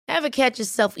Ever catch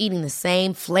yourself eating the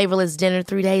same flavorless dinner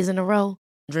 3 days in a row?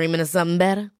 Dreaming of something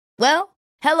better? Well,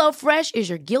 HelloFresh is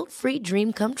your guilt-free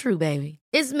dream come true, baby.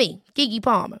 It's me, Keke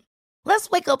Palmer. Let's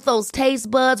wake up those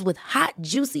taste buds with hot,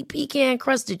 juicy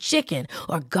pecan-crusted chicken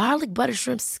or garlic butter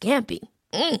shrimp scampi.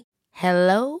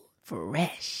 Hello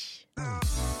Fresh.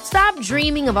 Stop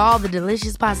dreaming of all the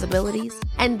delicious possibilities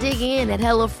and dig in at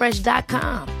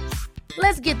HelloFresh.com.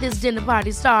 Let's get this dinner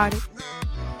party started.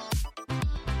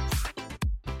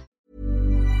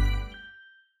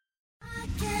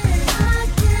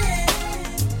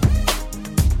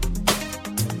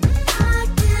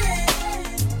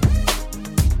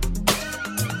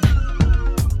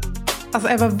 Alltså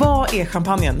Eva, vad är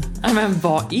champagnen? Ja, men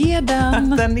vad är den?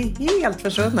 Den är helt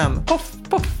försvunnen. Poff,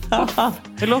 poff, poff.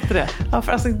 Hur låter det? Ja,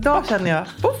 för alltså idag känner jag,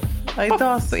 poff. Ja,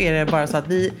 idag så är det bara så att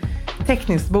vi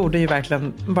tekniskt borde ju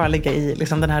verkligen bara ligga i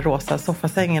liksom den här rosa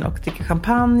soffasängen och dricka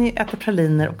champagne, äta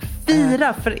praliner och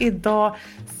fira. För idag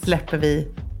släpper vi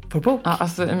vår bok. Ja,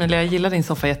 alltså Emilia, jag gillar din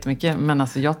soffa jättemycket. Men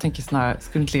alltså jag tänker snarare,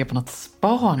 skulle du inte ligga på något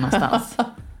spa någonstans?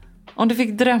 Om du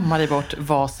fick drömma dig bort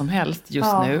vad som helst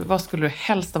just nu, vad skulle du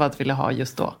helst av allt vilja ha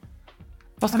just då?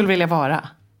 Vad skulle du vilja vara?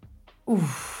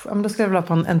 Men då skulle jag vilja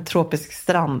på en tropisk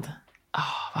strand.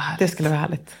 Vad härligt. Det skulle vara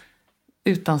härligt.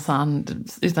 Utan sand,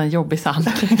 utan jobbig sand.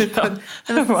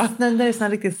 När det är sån här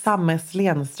riktigt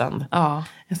sammetslen strand. Ja.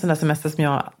 En sån där semester som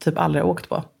jag typ aldrig åkt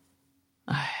på.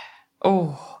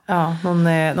 Ja,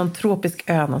 någon tropisk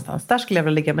ö någonstans. Där skulle jag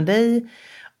vilja ligga med dig.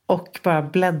 Och bara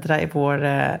bläddra i vår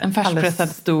en färskpressad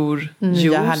stor nya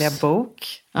juice. Härliga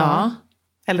bok. Ja.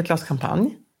 Eller ett glas champagne.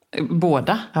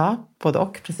 Båda. Ja, både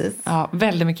och, precis. Ja,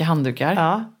 väldigt mycket handdukar.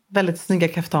 Ja, väldigt snygga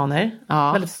kaftaner.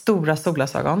 Ja. Väldigt stora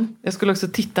solglasögon. Jag skulle också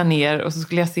titta ner och så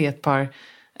skulle jag se ett par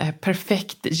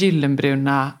perfekt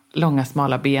gyllenbruna, långa,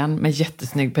 smala ben med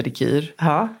jättesnygg pedikyr.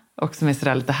 Ja. Och som är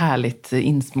sådär lite härligt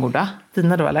insmorda.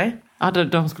 Dina då, eller? Ja,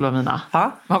 de skulle vara mina.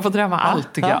 Ja. Man får drömma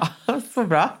allt, tycker jag. Så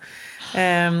bra.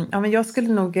 Ja, men jag skulle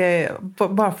nog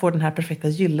bara få den här perfekta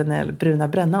gyllene eller bruna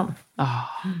brännan.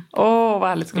 Vad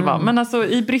härligt skulle det vara. Men alltså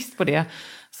i brist på det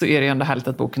så är det ju ändå härligt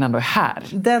att boken ändå är här.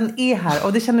 Den är här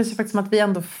och det kändes ju faktiskt som att vi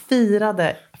ändå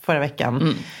firade förra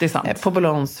veckan. Det är sant. På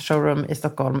Boulogne showroom i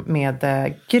Stockholm med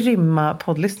grymma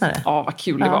poddlyssnare. Ja, vad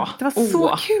kul det var. Det var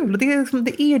så kul. Det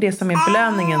är ju det som är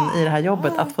belöningen i det här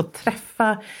jobbet. Att få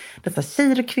träffa dessa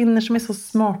tjejer och kvinnor som är så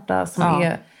smarta, som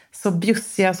är så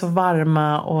bjussiga, så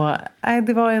varma. Och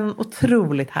det var en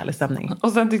otroligt härlig stämning.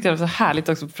 Och sen tyckte jag det var så härligt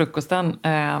också på frukosten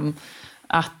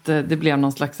att det blev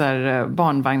någon slags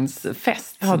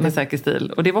barnvagnsfest med säker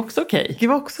stil. Och det var också okej. Det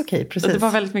var också okej, precis. Och det var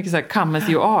väldigt mycket så här, come as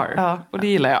you are. Och det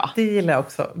gillar jag. Det gillar jag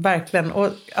också, verkligen. Och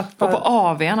på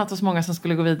AW:n att det var så många som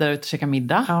skulle gå vidare ut och käka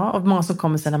middag. Ja, och många som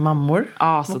kom med sina mammor.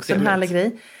 Ja, så också en härlig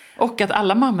grej. Och att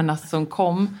alla mammorna som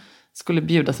kom skulle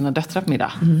bjuda sina döttrar på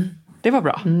middag. Det var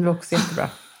bra. Det var också jättebra.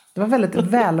 Det var väldigt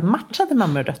välmatchade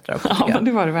mammor och döttrar också. Ja, men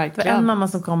det var det verkligen. Det var en mamma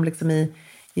som kom liksom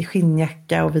i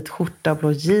skinnjacka och vit skjorta och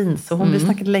blå jeans. Och vi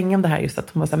snackade länge om det här, just att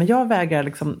hon var så här, men jag vägrar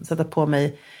liksom sätta på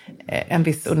mig en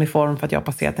viss uniform för att jag har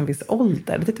passerat en viss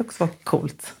ålder. Det tyckte jag också var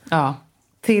coolt. Ja.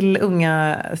 Till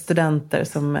unga studenter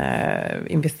som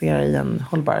investerar i en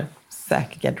hållbar,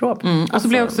 säker garderob. Och så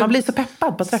blev också man blir så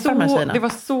peppad på att träffa de här tjejerna. Det var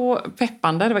så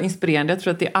peppande, det var inspirerande. Jag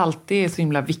tror att det alltid är så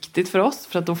himla viktigt för oss.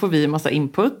 För att då får vi en massa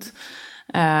input.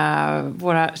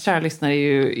 Våra kära lyssnare är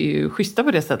ju schyssta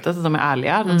på det sättet, att de är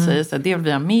ärliga. De säger så här, det vill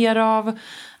vi ha mer av.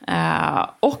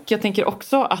 Och jag tänker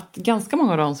också att ganska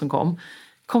många av de som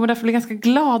kommer därför bli ganska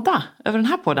glada över den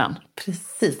här podden.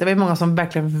 Precis, det var ju många som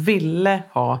verkligen ville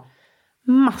ha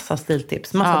massa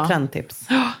stiltips, massa trendtips.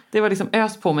 Det var liksom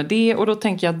ös på med det, och då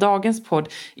tänker jag att dagens podd,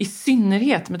 i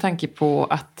synnerhet med tanke på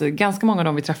att ganska många av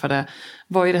dem vi träffade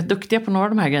var ju rätt duktiga på några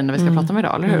av de här grejerna vi ska prata om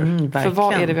idag, eller hur? För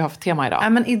vad är det vi har för tema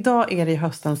idag? Men idag är det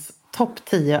höstens topp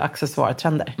 10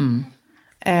 accessoartrender.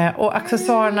 Och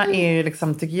accessoarerna är ju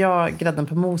liksom, tycker jag, grädden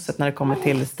på moset när det kommer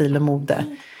till stil och mode.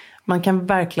 Man kan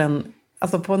verkligen,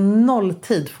 alltså på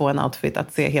nolltid, få en outfit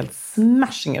att se helt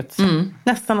smashing ut.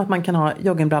 Nästan att man kan ha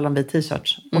joggingbrallan vid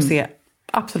t-shirt och se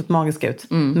absolut magisk ut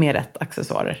med rätt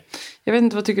accessoarer. Jag vet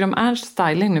inte, vad tycker du om Ernst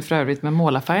styling nu för övrigt med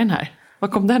målarfärgen här? Var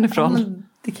kom den ifrån? Ja,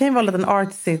 det kan ju vara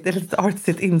ett lite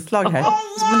artsigt inslag här.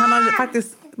 Men han har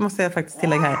faktiskt, måste jag faktiskt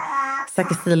tillägga här,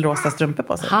 säkerstilrosa strumpor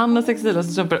på sig. Han har säkerstilrosa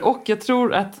strumpor, och jag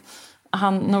tror att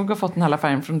han nog har fått den här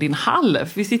färgen från din hall.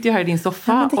 Vi sitter ju här i din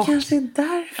soffa. Ja, men det kanske är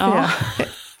därför.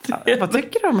 Ja. Vad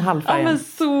tycker du om hallfärgen? Ja, men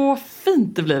så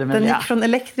fint det blir det, Den gick från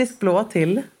elektrisk blå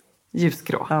till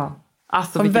ljusgrå. Ja.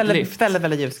 Alltså vilket väldigt, lyft. väldigt,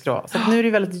 väldigt ljusgrå. Så nu är det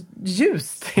väldigt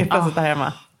ljust plötsligt där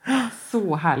hemma.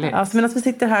 Så härligt. Alltså, medan vi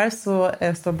sitter här så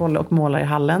står Bolle och målar i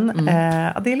hallen.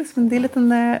 Det är liksom en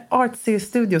liten artsy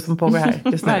studio som pågår här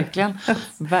just nu. Verkligen.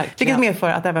 Vilket medför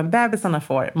att även bebisarna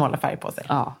får måla färg på sig.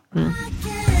 Ja.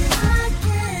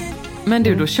 Men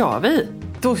du, då kör vi.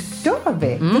 Då kör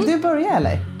vi! Vill du börja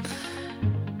eller?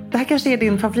 Det här kanske är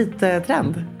din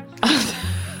favorittrend.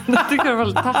 Jag tycker det var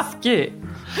lite taskig.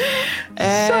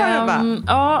 Kör va?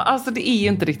 Ja, alltså det är ju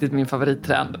inte riktigt min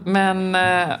favorittrend.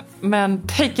 Men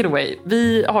take it away.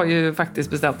 Vi har ju faktiskt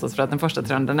bestämt oss för att den första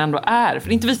trenden ändå är. För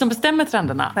det är inte vi som bestämmer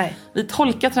trenderna. Nej. Vi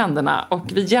tolkar trenderna och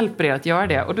vi hjälper er att göra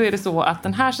det. Och då är det så att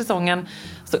den här säsongen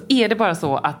så är det bara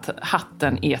så att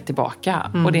hatten är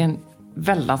tillbaka. Och det är en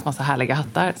väldans massa härliga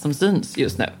hattar som syns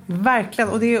just nu. Verkligen,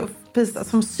 och det är precis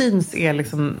som syns är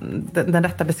liksom den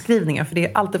rätta beskrivningen. För det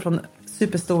är allt från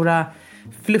superstora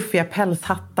fluffiga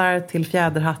pälshattar till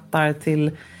fjäderhattar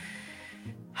till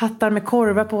hattar med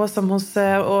korvar på som hos,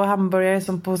 och hamburgare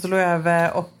som på hos Loewe.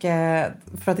 Och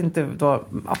för att inte då,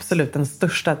 absolut den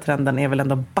största trenden är väl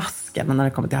ändå basken när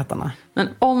det kommer till hattarna. Men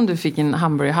om du fick en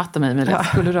hamburgerhatt av mig, Emilia,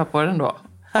 skulle du ha på den då?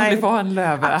 Om det var en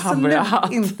Loewe hamburgerhatt.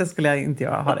 Absolut inte skulle jag inte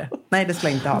ha det. Nej, det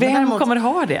skulle jag inte ha. Vem kommer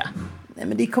ha det? Nej,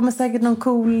 men det kommer säkert någon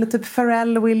cool, typ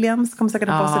Pharrell Williams kommer säkert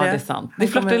ha på sig det. Ja, det är sant. Det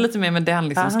flörtar lite mer med den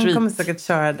liksom street. Han kommer säkert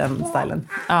köra den stilen.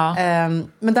 Ja.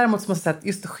 Men däremot så måste jag säga att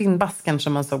just skinnbasken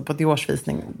som man såg på Diors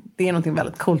visning, det är någonting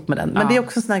väldigt coolt med den. Men det är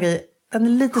också en sån här grej, den är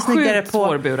lite snyggare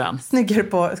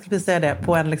på, ska vi säga det,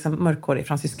 på en liksom mörkhårig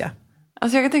fransyska.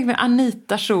 Alltså jag kan tänka mig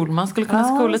Anita Schulman skulle kunna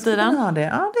sko lite i den. Ja, det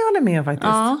håller jag med om faktiskt.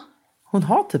 Ja. Hon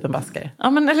har typ en basker. Ja,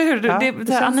 men eller hur? Ja,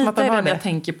 det Anita är den jag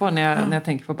tänker på när jag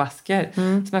tänker på basker.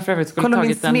 Som jag för övrigt skulle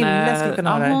tagit en... skulle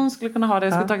kunna ha det. Hon skulle kunna ha det.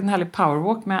 Jag skulle tagit en härlig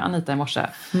powerwalk med Anita i morse.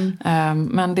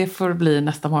 Men det får bli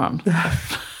nästa morgon.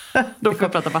 Då får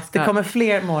jag prata baskar. Det kommer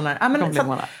fler månader. Ja,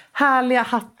 men härliga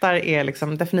hattar är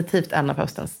liksom definitivt en av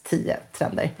höstens 10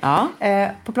 trender. Ja.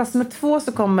 På plats nummer 2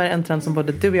 så kommer en trend som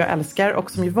både du och jag älskar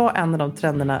och som ju var en av de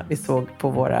trenderna vi såg på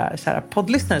våra kära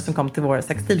poddlyssnare som kom till vår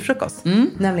sextilfrukost.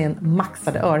 Nämligen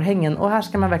maxade örhängen. Och här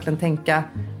ska man verkligen tänka,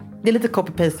 det är lite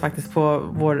copy-paste faktiskt på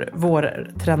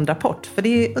vår trendrapport. För det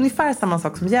är ungefär samma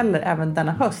sak som gäller även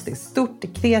denna höst. Det är stort, det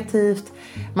är kreativt.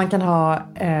 Man kan ha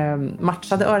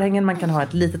matchade örhängen, man kan ha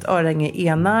ett litet örhänge i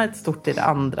ena, ett stort i det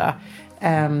andra.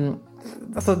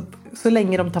 Alltså, så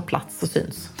länge de tar plats och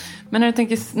syns. Men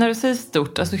när du säger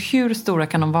stort, alltså hur stora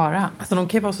kan de vara? Alltså de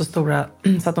kan ju vara så stora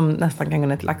så att de nästan kan gå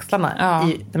ner till axlarna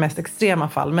i det mest extrema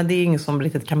fall. Men det är ingen som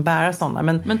riktigt kan bära sådana.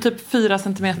 Men typ 4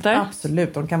 centimeter?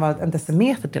 Absolut, de kan vara en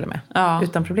decimeter till och med.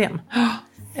 Utan problem.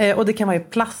 Och det kan vara i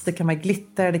plast, det kan vara i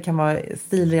glitter, det kan vara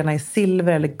stilrena i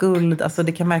silver eller guld. Alltså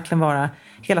det kan verkligen vara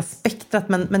hela spektrat.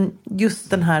 Men just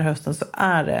den här hösten så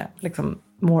är det liksom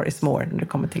more is more när det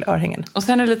kommer till örhängen. Och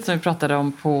sen är det lite som vi pratade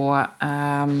om på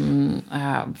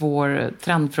vår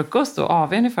trendfrukost och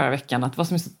AW:n i förra veckan. Att vad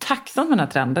som är så tacksamt med den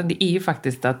här trenden, det är ju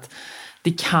faktiskt att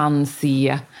det kan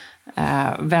se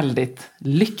väldigt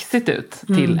lyxigt ut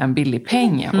till en billig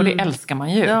peng. Och det älskar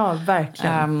man ju. Ja,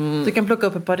 verkligen. Du kan plocka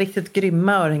upp ett par riktigt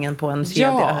grymma örhängen på en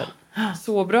kedja. Ja,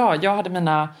 så bra. Jag hade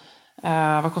mina...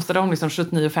 vad kostade de? Liksom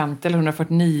 79,50 eller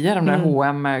 149, de där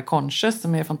H&M Conscious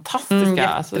som är fantastiska.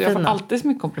 Alltså, jag får alltid så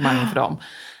mycket komplimanger för dem.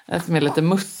 Som är lite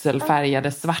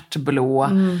musselfärgade, svartblå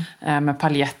med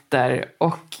paljetter.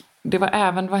 Och det var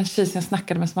en tjej som jag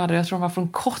snackade med som hade, jag tror hon var från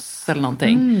Koss eller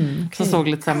någonting. Okay. Som såg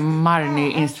lite så här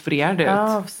Marni-inspirerad ut.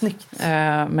 Ja, snyggt.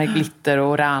 Med glitter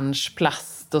och orange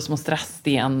plast och små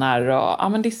strassstenar. Och, ja,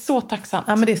 men det är så tacksamt.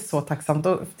 Ja, men det är så tacksamt.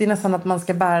 Och det är nästan att man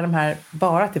ska bära de här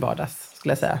bara till vardags,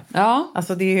 skulle jag säga. Ja.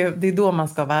 Alltså det är då man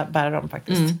ska bära dem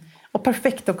faktiskt. Och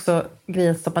perfekt också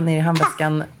grejen att stoppa ner i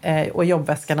handväskan och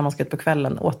jobbväskan när man ska ut på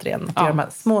kvällen återigen. Att göra de här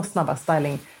små snabba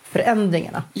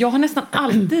stylingförändringarna. Jag har nästan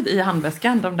alltid i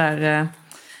handväskan de där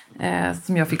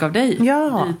som jag fick av dig i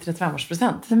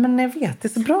 35-årspresent. Men jag vet, det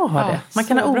är så bra att ha det. Man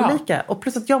kan ha olika. Och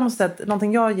plus att jag måste säga att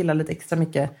någonting jag gillar lite extra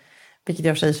mycket, vilket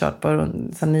jag har sig kört på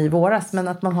sedan i våras, men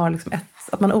att man har liksom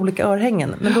att man har olika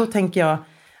örhängen. Men då tänker jag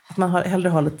att man hellre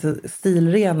har lite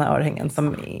stilrena örhängen.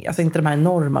 Som, alltså inte de här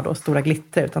enorma då, stora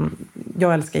glitter. Utan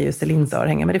jag älskar ju Celines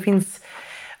örhängen. Men det finns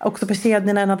också på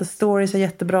kedjorna, Another Stories är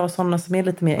jättebra. Sådana som är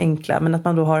lite mer enkla. Men att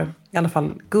man då har i alla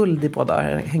fall guld i båda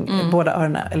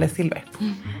öronen. Eller silver.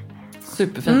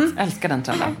 Superfint. Älskar den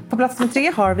trenden. På plats nummer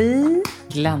 3 har vi...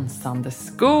 glänsande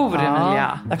skor,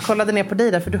 Emilia. Jag kollade ner på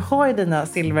dig där, för du har ju dina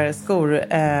silverskor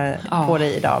på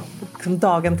dig idag. Som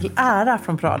dagen till ära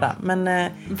från Prada. Men,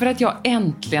 för att jag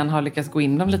äntligen har lyckats gå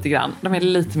in dem lite grann. De är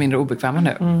lite mindre obekväma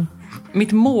nu.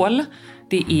 Mitt mål,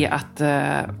 det är att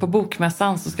på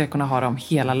bokmässan så ska jag kunna ha dem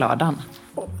hela lördagen.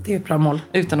 Det är ett bra mål.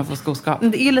 Utan att få skoskap.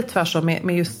 Det är lite tvärsom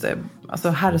med just alltså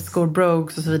herrskor,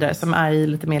 brogues och så vidare som är i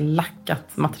lite mer lackat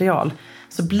material.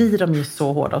 Så blir de ju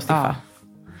så hårda och stiffa.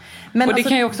 Men och det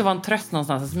kan ju också vara en tröst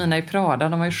någonstans. Alltså mina i Prada,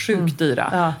 de var ju sjukt dyra.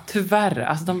 Ja. Tyvärr,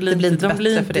 alltså de blir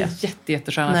inte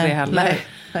jättesköna för det heller.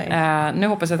 Nej. Nu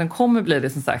hoppas jag att den kommer bli det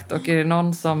som sagt. Och är det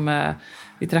någon som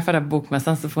vi träffar där på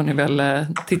bokmässan så får ni väl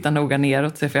titta noga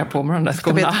neråt och se för jag har på mig de där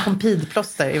skorna. Det blir ett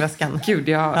kompidplåster i väskan. Gud,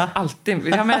 jag har alltid...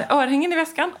 Jag har med örhängen i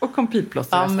väskan och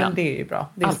kompidplåster i väskan. Ja, men det är ju bra.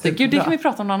 Det är alltid. Gud, det kan vi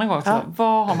prata om någon annan gång också. Ja.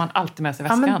 Vad har man alltid med sig i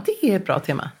väskan? Ja, men det är ett bra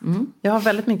tema. Jag har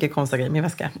väldigt mycket konstiga grejer i min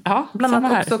väska. Ja, bland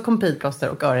annat också kompidplåster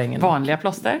och örhängen. Vanliga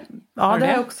plåster? Ja, det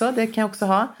har jag också. Det kan jag också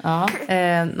ha. Ja.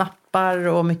 Nappar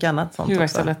och mycket annat sånt.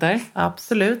 Huvudvärkstabletter?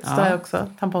 Absolut, det har jag också.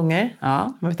 Tamponger.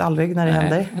 Ja. Man vet aldrig när det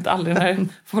händer. Man vet aldrig när det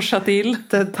forsar till.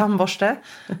 Tandborste.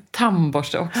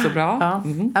 Tandborste också bra. Ja.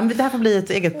 Ja, men det här får bli ett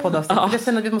eget poddavsnitt. Ja. Jag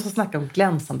känner att vi måste snacka om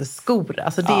glänsande skor.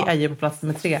 Alltså det är ju på plats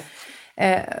nummer 3.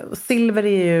 Silver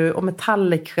är ju, och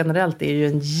metallic generellt är ju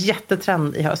en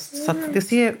jättetrend i höst. Så att det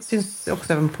syns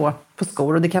också även på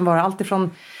skor. Och det kan vara allt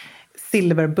ifrån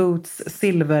silverboots,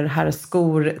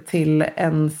 silverherrskor till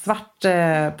en svart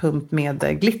pump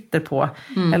med glitter på.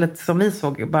 Eller som vi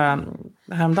såg bara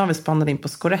häromdagen vi spannade in på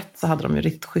Skorett så hade de ju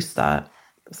riktigt schyssta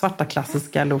svarta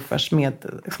klassiska loafers med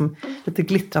liksom, lite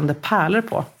glittrande pärlor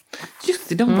på. Just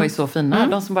det, de var ju så fina.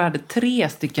 De som bara hade 3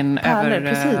 stycken pärlor,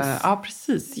 över... Precis. Ja,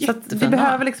 precis. Så att det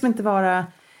behöver liksom inte vara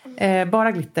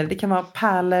bara glitter. Det kan vara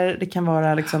pärlor, det kan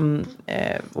vara liksom,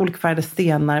 olika färgade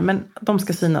stenar. Men de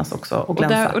ska synas också och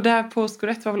glänsa. Och där på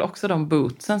Skorett var väl också de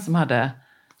bootsen som hade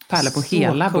pärlor på så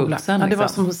hela bootsen. Ja, det var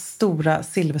som stora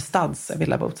silverstads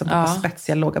villa bootsen. På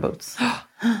spetsiga låga boots.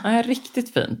 Ja,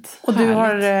 riktigt fint. Och du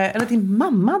har, eller din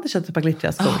mamma hade köpt ett par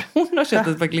glittriga skor. Hon har köpt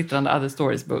ett par glittrande Other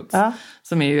Stories boots. Ja.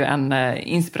 Som är ju en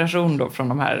inspiration då från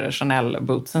de här Chanel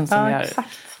bootsen som är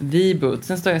V-boots.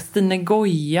 Sen står jag Stine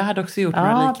Goya hade också gjort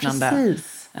några liknande.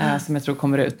 Precis. Som jag tror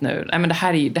kommer ut nu. Nej, men det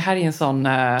här är en sån...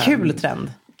 kul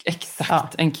trend.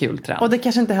 Exakt, en kul trend. Och det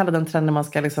kanske inte heller den trenden man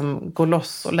ska liksom gå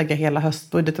loss och lägga hela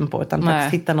höstbudgeten på. Utan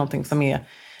faktiskt hitta någonting som är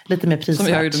lite mer prisvärt.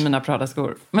 Som jag gjorde mina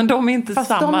Prada-skor. Men de är inte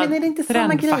samma det är inte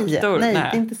samma grej. Nej, det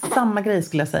är inte samma grej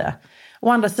skulle jag säga. Å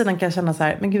andra sidan kan jag känna så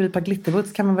här, men gud, ett par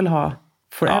glitterboots kan man väl ha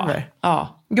forever.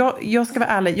 Ja. Jag ska vara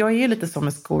ärlig, jag är ju lite så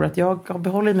med skor att jag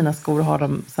behåller mina skor och har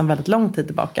dem sedan väldigt lång tid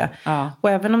tillbaka. Ja. Och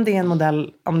även om det är en modell,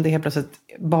 om det helt plötsligt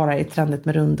bara är trendigt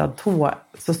med rundad tå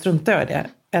så struntar jag i det.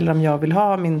 Eller om jag vill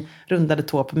ha min rundade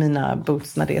tå på mina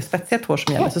boots när det är spetsiga tår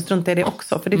som gäller så struntar jag i det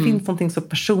också. För det finns någonting så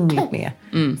personligt med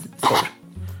skor.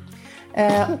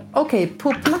 Okej,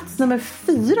 på plats nummer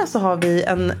 4 så har vi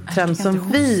en trend som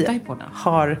vi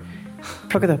har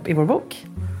plockat upp i vår bok.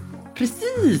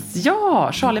 Precis, ja!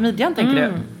 Charlie midjan tänker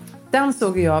du. Den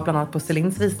såg jag bland annat på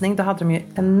Célines visning. Då hade de ju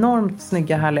enormt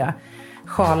snygga, härliga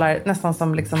sjalar. Nästan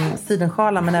som liksom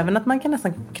sidensjalar. Men även att man kan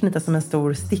nästan knyta som en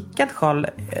stor stickad sjal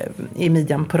i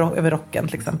midjan över rocken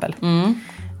till exempel.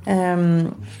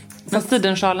 Men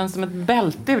sidensjalen som ett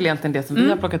bälte är väl egentligen det som vi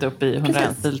har plockat upp i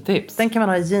 101 stiltips. Den kan man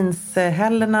ha i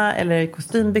jeanshällerna eller i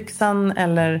kostymbyxan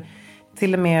eller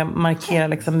till och med markera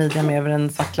liksom midjan med över en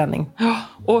svart klänning.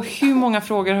 Och hur många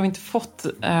frågor har vi inte fått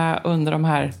under de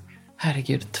här,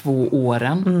 herregud, 2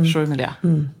 åren? Förstår du med det?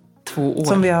 2 år.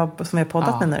 Som vi har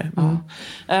poddat med nu.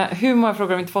 Hur många frågor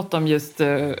har vi inte fått om just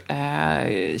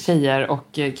tjejer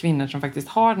och kvinnor som faktiskt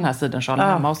har den här sidensjalen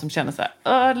hemma och som känner så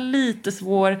här, lite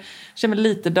svår, känner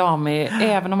lite damig.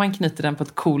 Även om man knyter den på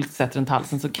ett coolt sätt runt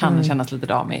halsen så kan den kännas lite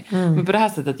damig. Men på det här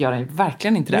sättet gör den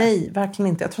verkligen inte det. Nej, verkligen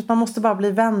inte. Jag tror att man måste bara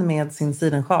bli vän med sin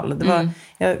sidensjal.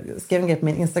 Jag skrev en grej på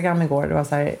min Instagram igår. Det var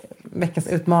så här, veckans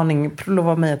utmaning.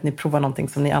 Lova mig att ni provar någonting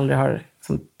som ni aldrig har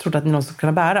som trodde att ni någon skulle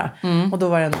kunna bära. Och då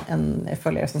var det en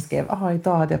följare som skrev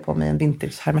idag hade jag på mig en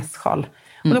vintage Hermes-sjal.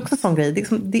 Och det är också en sån grej.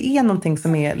 Det är någonting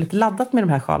som är lite laddat med de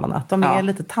här sjalarna. De är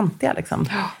lite tantiga liksom.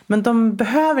 Men de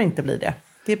behöver inte bli det.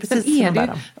 Det är precis som de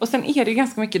och sen är det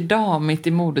ganska mycket damigt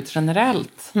i modet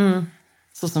generellt.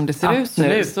 Så som det ser ut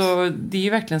nu. Så det är ju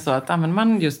verkligen så att använder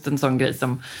man just en sån grej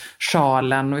som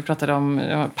sjalen. Och vi pratade om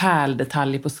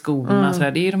pärldetaljer på skorna. Så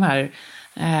där, det är ju de här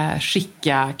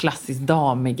skicka, klassiskt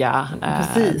damiga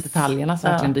detaljerna som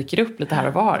verkligen dyker upp lite här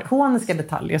och var. Ikoniska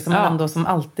detaljer som ändå som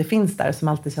alltid finns där, som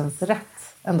alltid känns rätt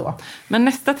ändå. Men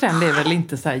nästa trend är väl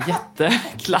inte så här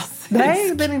jätteklassisk?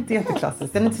 Nej, den är inte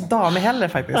jätteklassisk. Den är inte så damig heller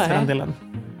faktiskt för den delen.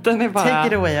 Den är bara... Take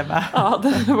it away, Ebba. Ja,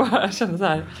 den är bara, jag känner så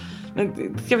här...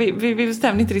 Men ska vi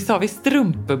bestämde inte det, sa vi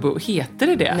strumpeboot,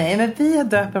 heter det? Nej, men vi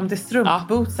döper dem till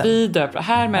strumpbootsen. Ja, vi döper,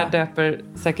 härmed döper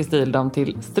Säker stil dem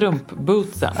till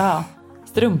strumpbootsen. Ja.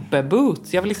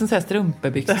 strumpeboots. Jag vill liksom säga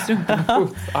strumpebyxor,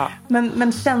 strumpeboots. Ja.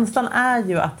 Men känslan är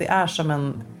ju att det är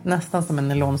som nästan som en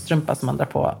nylonstrumpa som man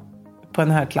drar på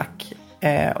en hög klack.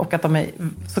 Och att de är,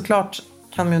 såklart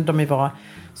kan de ju vara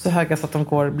så höga så att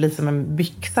de blir som en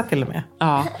byxa till och med.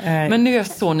 Ja, men nu är jag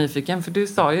så nyfiken. För du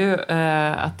sa ju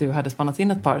att du hade spannat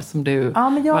in ett par som du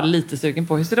var lite sugen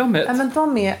på. Hur ser de ut? Ja, men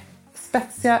de är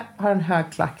spetsiga, har en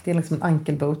hög klack. Det är liksom en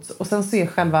ankelboots. Och sen så är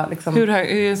själva liksom... Hur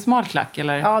hög? Är det en smal klack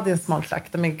eller? Ja, det är en smal klack.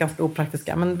 De är ganska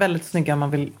opraktiska. Men väldigt snygga om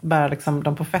man vill bära liksom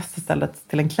dem på fest istället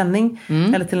till en klänning.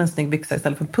 Eller till en snygg byxa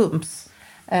istället för pumps.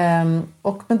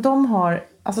 Men de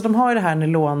har ju det här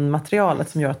nylonmaterialet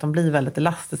som gör att de blir väldigt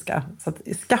elastiska. Så att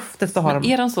i skaftet så har men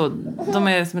är de så? De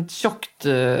är som ett tjockt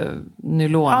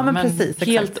nylon. Ja, men precis,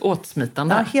 helt exakt.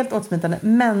 Åtsmitande. Ja, helt åtsmitande.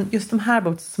 Men just de här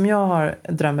boots som jag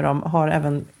drömmer om har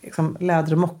även liksom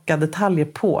läder- och mocka-detaljer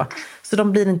på. Så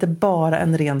de blir inte bara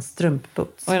en ren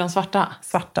strumpboots. Och är de svarta?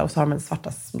 Svarta, och så har de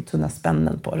svarta tunna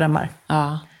spännen på remmar.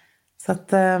 Ja. Så att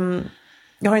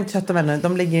jag har inte köpt dem ännu.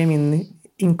 De ligger i min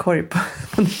inkorg på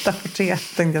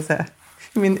Net-a-Porter, tänkte jag säga.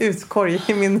 I min utkorg,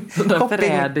 i min shopping.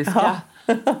 Förrädiska.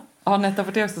 Ja,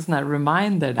 Net-a-Porter är också sån här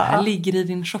reminder. Det här ligger i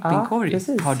din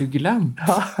shoppingkorg. Har du glömt?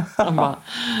 Ja. Bara,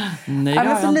 nej, ja,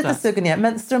 men så lite sugen ner.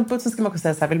 Men strumpbootsen ska man också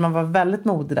säga så här, vill man vara väldigt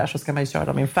modig där så ska man ju köra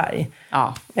dem i en färg.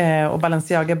 Ja. Och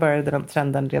Balenciaga började den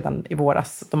trenden redan i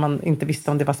våras. Då man inte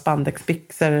visste om det var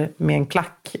spandexbyxor med en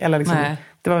klack. Eller liksom,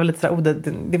 det var väl lite sådär,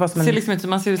 det var som en liksom ut,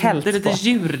 man ser ut som det är lite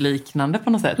djurliknande på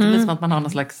något sätt. Det blir som att man har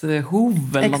någon slags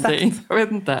hov eller någonting. Jag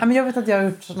vet inte. Ja, men jag vet att jag har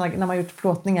gjort såna, när man gjort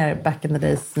plåtningar back in the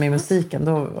days med musiken.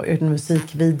 Då har jag gjort en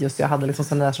musikvideo så jag hade liksom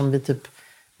sådana där som vi typ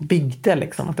byggde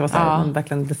liksom. Att det var så här, man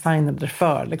verkligen designade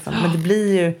för liksom. Men det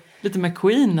blir ju... Lite med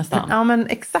Queen nästan. Ja, men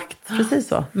exakt. Precis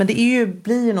så. Men det är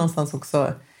blir ju någonstans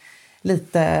också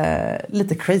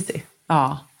lite crazy.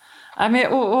 Ja.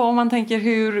 Och om man tänker,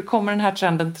 hur kommer den här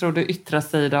trenden, tror du, yttra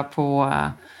sig då på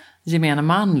gemene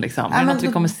man liksom? Är det något vi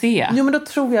kommer se? Jo, men då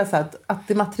tror jag så här att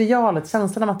det materialet,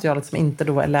 känslan av materialet som inte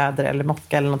då är läder eller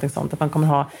mocka eller någonting sånt, att man kommer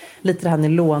ha lite det här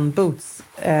nylonboots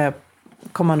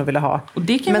kommer man nog vilja ha. Och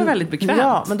det kan vara väldigt bekvämt.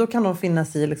 Ja, men då kan de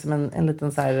finnas i liksom en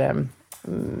liten så här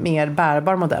mer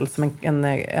bärbar modell som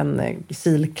en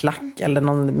kilklack eller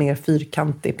någon mer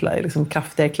fyrkantig, liksom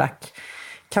kraftigare klack.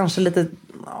 Kanske lite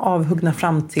avhuggna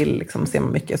fram till, liksom, ser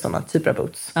man mycket sådana typer av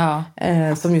boots. Ja.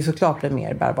 Som ju såklart blir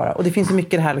mer bärbara. Och det finns ju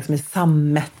mycket det här liksom, i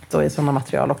sammet och i sådana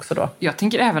material också då. Jag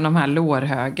tänker även de här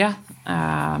lårhöga.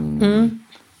 Ja,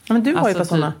 men du har ju på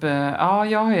sådana. Ja,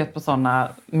 jag har ju ett på sådana.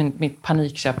 Mitt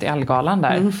panikköp i Allgalan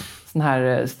där. Sån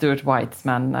här Stuart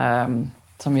Weitzman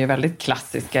som är väldigt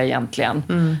klassiska egentligen.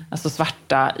 Alltså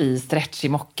svarta i stretch i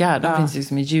mocka. De finns ju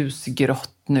som i ljusgrått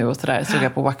nu och sådär. Såg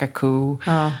jag på Wakaku.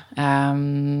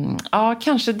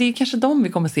 Kanske, det är kanske de vi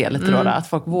kommer se lite då. Att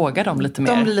folk vågar dem lite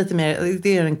mer. De blir lite mer,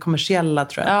 det är den kommersiella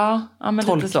tror jag. Ja, men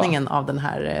tolkningen av den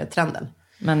här trenden.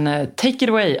 Men take it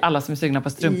away, alla som är sugna på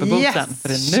strumpebootsen. Yes, för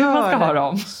det är nu man ska ha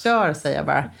dem. Kör, säger jag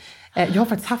bara. Jag har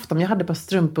faktiskt haft dem. Jag hade på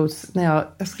strumpboots när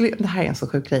jag skulle, det här är en så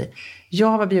sjuk grej.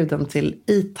 Jag var bjuden till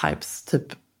E-Types typ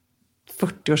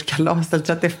 40-årskalas eller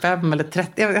 35 eller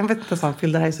 30. Jag vet inte vad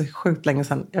fyllde, det här är så sjukt länge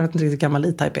sedan. Jag vet inte riktigt hur gammal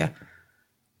E-Type är.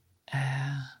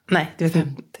 Nej, det vet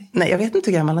inte. Nej, jag vet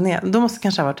inte hur gammal han är. Då måste det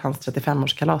kanske ha varit hans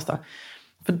 35-årskalas då.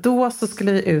 För då så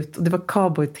skulle vi ut, och det var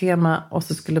cowboy-tema, och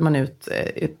så skulle man ut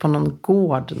på någon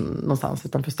gård någonstans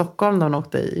utanför Stockholm där man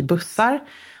åkte i bussar.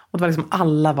 Och det var liksom,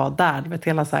 alla var där. Det var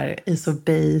hela så här Ace of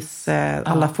Base,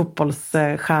 alla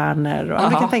fotbollsstjärnor.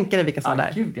 Och vi kan tänka dig vilka som var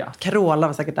där. Gud, ja. Carola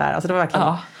var säkert där. Alltså det var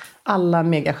verkligen alla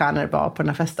megastjärnor var på den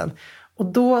här festen. Och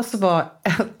då så var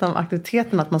en av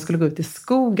aktiviteterna att man skulle gå ut i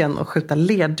skogen och skjuta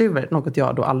lerduvor. Något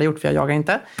jag då aldrig gjort, för jag jagar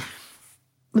inte.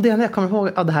 Och det enda jag kommer ihåg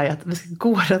av det här är att vi ska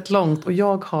gå rätt långt. Och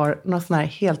jag har några sådana här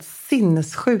helt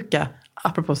sinnessjuka,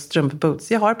 apropå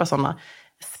strumpboots. Jag har ett par sådana.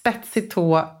 Spetsig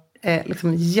tå,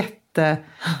 liksom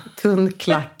jättetunn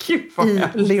klack i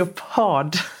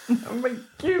leopard. Men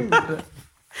gud!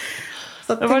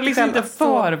 Så det var liksom inte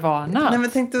förvarnat. Nej, men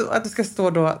tänk du att du ska stå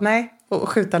då, och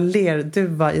skjuta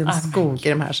lerduva i en skog i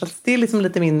de här. Så det är liksom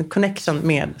lite min connection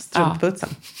med strumpbootsen.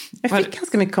 Jag fick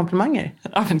ganska mycket komplimanger.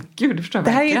 Ja, men gud, det förstår jag.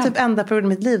 Det här är ju typ enda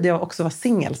perioden i mitt liv där jag också var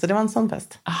singel. Så det var en sån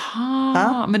fest.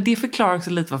 Aha, men det förklarar också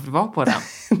lite varför du var på den.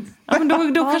 Ja,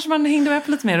 men då kanske man hängde med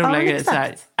på lite mer roliga grejer. Så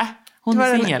här, hon det var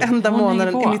är singel. Den enda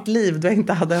månaden i mitt liv då jag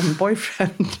inte hade en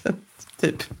boyfriend.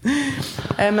 Typ.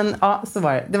 Men ja, så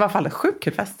var det. Det var i alla fall en sjukt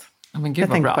kul fest. Ja, men gud,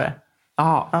 jag tänkte bra. på det.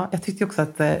 Ja, jag tyckte också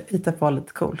att E-Type var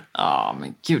lite cool. Ja,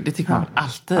 men gud, det tycker man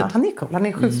alltid. Ja, han är cool. Han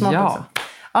är sjukt smart också.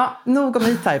 Ja, nog om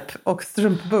E-Type och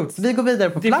strumpboots. Vi går vidare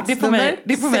på plats det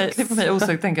får mig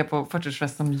osökt tänka på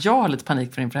 40-årsfest som jag har lite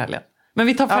panik för inför helgen. Men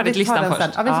vi tar färdigt listan först.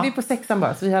 Ja, vi är på 6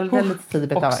 bara, så vi har väldigt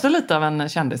tid. Också lite av en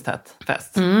kändistät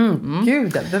fest.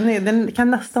 Gud, den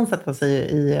kan nästan sätta sig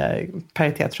i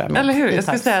paritet, tror jag. Eller hur? Jag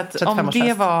skulle säga att om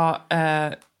det var...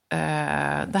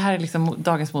 det här är liksom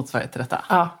dagens motsvarighet till detta.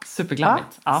 Ja.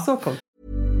 Superglammigt. Ja, så coolt.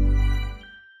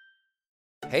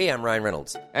 Hey, I'm Ryan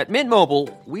Reynolds. At Mint Mobile,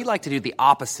 we like to do the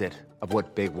opposite of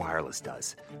what Big Wireless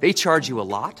does. They charge you a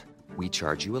lot, we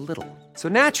charge you a little. So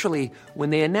naturally, when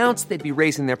they announced they'd be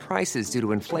raising their prices due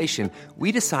to inflation,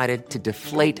 we decided to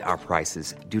deflate our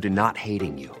prices due to not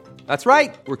hating you. That's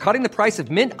right. We're cutting the price of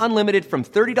Mint Unlimited from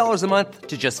 $30 a month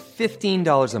to just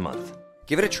 $15 a month.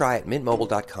 Give it a try at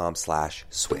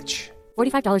mintmobile.com/switch.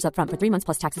 $45 up front for 3 months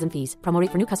plus taxes and fees. Promo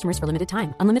rate for new customers for limited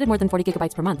time. Unlimited more than 40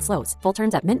 gigabytes per month. Slows full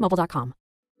terms at mintmobile.com.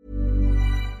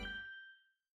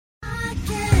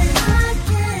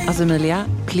 Alltså Emilia,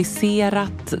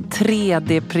 plisserat,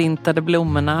 3D-printade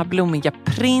blommorna, blommiga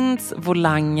prints,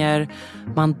 volanger.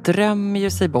 Man drömmer ju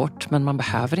sig bort, men man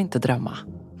behöver inte drömma.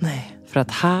 Nej. För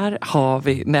att här har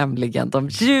vi nämligen de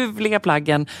ljuvliga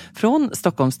plaggen från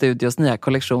Stockholm Studios nya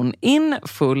kollektion In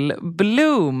Full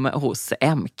Bloom hos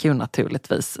MQ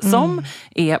naturligtvis. Som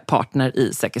är partner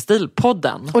i Säker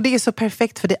Stil-podden. Och det är så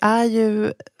perfekt, för det är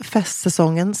ju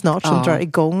festsäsongen snart som drar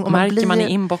igång. Och märker man i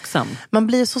inboxen. Man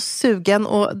blir så sugen,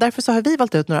 och därför så har vi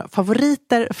valt ut några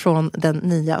favoriter från den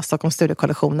nya Stockholm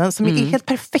Studio-kollektionen som är helt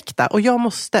perfekta. Och jag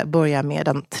måste börja med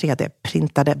den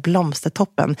 3D-printade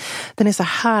blomstertoppen. Den är så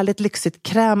härligt lyxigt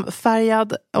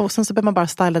krämfärgad, och sen så behöver man bara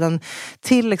styla den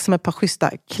till liksom ett par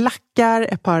schyssta klackar,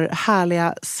 ett par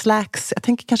härliga slacks. Jag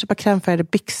tänker kanske på krämfärgade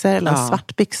byxor eller en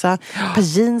svart byxa, ett par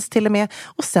jeans till och med.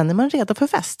 Och sen är man redo för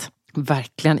fest.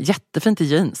 Verkligen, jättefint i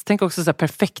jeans. Tänk också så här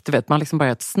perfekt, du vet, man liksom bara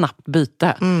gör ett snabbt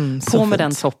byte. På med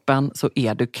den toppen så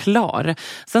är du klar.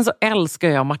 Sen så älskar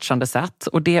jag matchande set,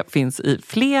 och det finns i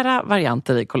flera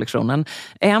varianter i kollektionen.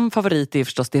 En favorit är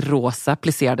förstås det rosa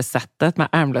plisserade setet med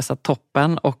ärmlösa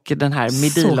toppen och den här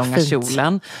midilånga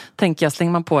kjolen. Tänker jag,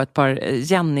 slänger man på ett par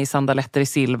Jenny-sandaletter i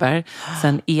silver,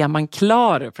 sen är man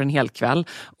klar för en hel kväll.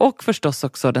 Och förstås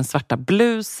också den svarta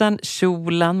blusen,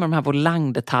 kjolen med de här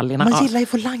volangdetaljerna. Man gillar ju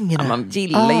volangerna. Ja, man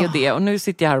gillar ju det. Och nu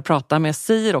sitter jag här och pratar, men jag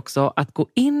säger också att gå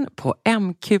in på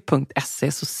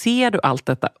mq.se så ser du allt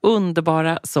detta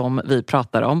underbara som vi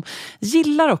pratar om.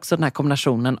 Gillar också den här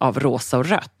kombinationen av rosa och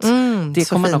rött. Det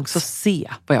kommer man också se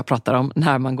vad jag pratar om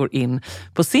när man går in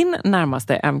på sin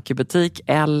närmaste MQ-butik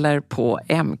eller på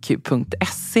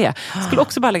mq.se. Skulle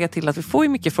också bara lägga till att vi får ju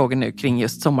mycket frågor nu kring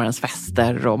just sommarens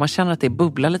fester, och man känner att det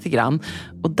bubblar lite grann.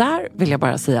 Och där vill jag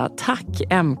bara säga tack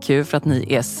MQ för att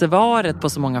ni är svaret på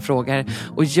så många frågor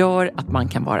och gör att man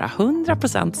kan vara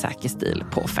 100% säker stil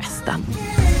på festen.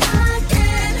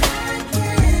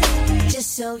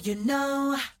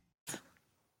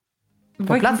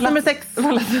 På plats nummer 6.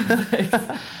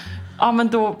 Ja, men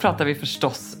då pratar vi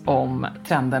förstås om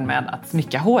trenden med att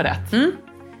smycka håret.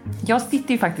 Jag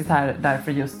sitter ju faktiskt här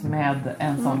därför just med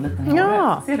en sån liten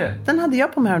håret. Ser du? Den hade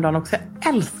jag på mig häromdagen också. Jag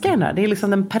älskar den här. Det är liksom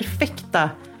den perfekta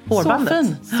hårbandet. Så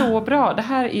fin, så bra. Det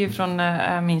här är ju från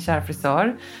min kära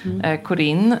frisör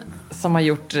Corinne, som har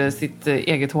gjort sitt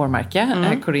eget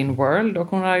hårmärke, Corinne World. Och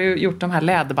hon har ju gjort de här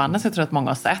läderbanden som jag tror att många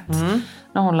har sett.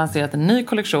 När hon lanserat en ny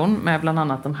kollektion med bland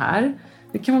annat de här.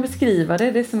 Hur kan man beskriva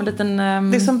det? Det är som en liten...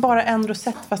 Det är som bara en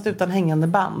rosett fast utan hängande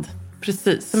band.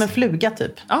 Precis. Som en fluga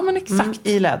typ. Ja, men exakt.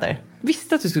 I läder.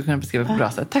 Visste att du skulle kunna beskriva på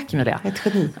bra sätt. Tack Emilia. Ett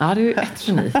geni. Ja, du är ett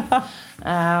geni.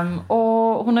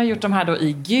 Och hon har gjort de här då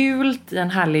i gult, i en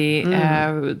härlig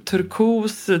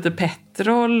turkos, lite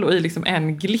petrol och i liksom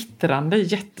en glittrande,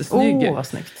 jättesnygg. Vad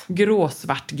snyggt.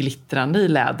 Gråsvart glittrande i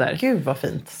läder. Gud vad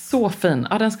fint. Så fin.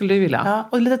 Ja, den skulle du vilja. Ja,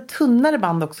 och lite tunnare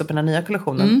band också på den här nya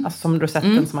kollektionen. Alltså som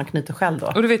rosetten som man knyter själv då.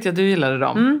 Och du vet jag att du gillade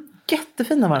dem.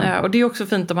 Jättefina var de. Och det är också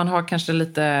fint om man har kanske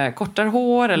lite kortare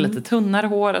hår eller lite tunnare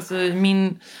hår. Alltså i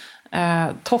min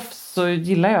tofs så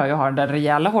gillar jag att ha det där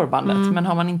rejäla hårbandet. Men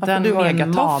har man inte en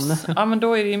megatofs, ja, men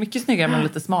då är det mycket snyggare men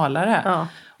lite smalare. Ja.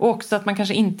 Och också att man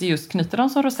kanske inte just knyter dem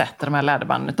som rosetter, de här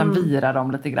läderbanden, utan virar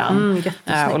dem lite grann.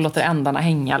 Och låter ändarna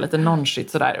hänga lite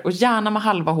nonchigt sådär. Och gärna med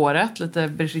halva håret, lite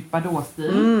Brigitte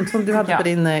Bardot-stil. Som du hade på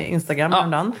din Instagram.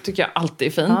 Ja, tycker jag alltid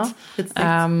är fint.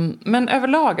 Ja, men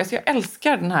överlag, alltså jag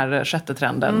älskar den här sjätte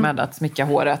trenden med att smycka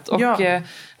håret. Och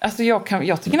alltså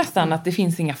jag tycker nästan att det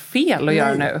finns inga fel att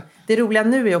göra nu. Det roliga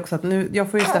nu är också att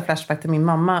jag får ju så flashback till min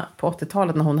mamma på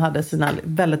 80-talet när hon hade sina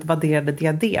väldigt vadderade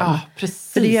diadem. Ja,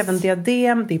 precis. För det är ju även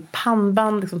diadem, det är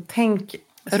pannband, liksom, tänk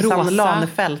Susanne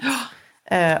Lanefelt.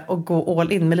 Och gå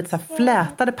all in med lite så här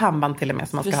flätade pannband till och med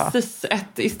som man ska ha. Precis,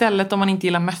 istället om man inte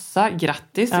gillar mössa,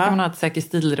 grattis, så kan man ha ett säker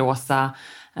stilrosa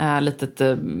litet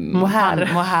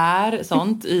mohair,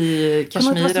 sånt i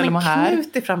kashmir eller mohair.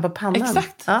 Knut i fram på pannan.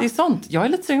 Exakt, det är sånt. Jag är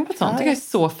lite sugen på ett sånt. Det är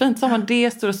så fint. Så har man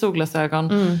det, stora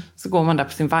solglasögon. Så går man där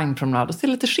på sin vagnpromenad och ser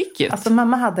lite chic ut. Alltså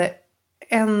mamma hade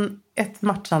ett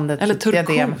matchande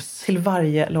diadem till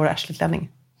varje Laura Ashley-klänning.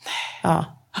 Ja,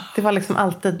 det var liksom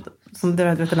alltid som du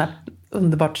vet, den här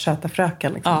underbart söta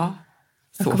fröken. Liksom. Ja,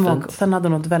 så fint. Sen hade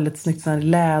hon något väldigt snyggt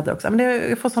läder också. Men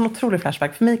jag får sån otrolig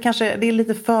flashback. För mig kanske det är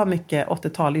lite för mycket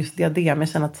 80-tal, just diadem. Jag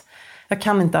känner att jag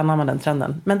kan inte anamma den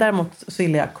trenden. Men däremot så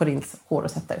gillar jag Corins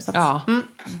hårrosetter. Så att,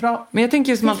 bra. Men jag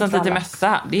tänker ju som alternativ till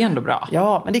mässa. Det är ändå bra.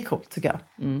 Ja, men det är coolt tycker jag.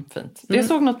 Fint. Jag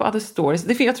såg något på Other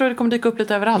Stories. Jag tror det kommer dyka upp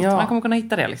lite överallt. Man kommer kunna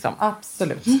hitta det liksom.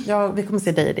 Absolut. Ja, vi kommer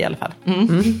se dig i det i alla fall.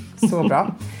 Så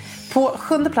bra. På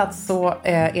 7:e plats så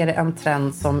är det en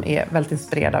trend som är väldigt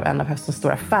inspirerad av en av höstens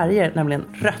stora färger, nämligen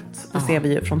rött. Det ser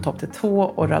vi ju från topp till tå,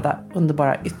 och röda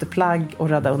underbara ytterplagg och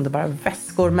röda underbara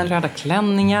väskor. Men röda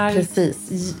klänningar.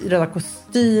 Precis, röda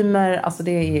kostymer. Alltså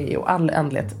det är ju all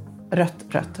ändlighet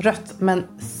rött. Men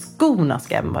skorna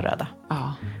ska även vara röda.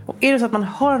 Och är det så att man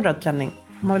har en röd klänning,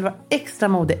 om man vill vara extra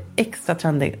modig, extra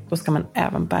trendig, då ska man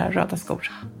även bära röda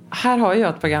skor. Här har jag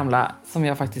ett par gamla som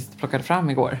jag faktiskt plockade fram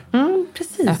igår.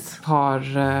 Precis. Ett par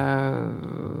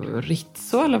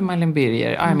Rizzo eller Malin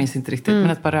Birger. Jag minns inte riktigt. Men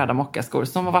ett par röda mockaskor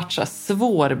som har varit så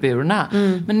svårburna.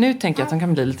 Men nu tänker jag att de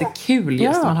kan bli lite kul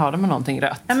just när man har dem med någonting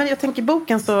rött. Ja, men jag tänker i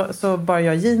boken så bar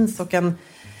jag jeans och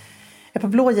ett par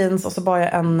blå jeans, och så bar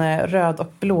jag en röd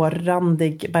och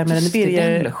blårandig by Malin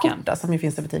Birger skjorta som ju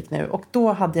finns i butik nu. Och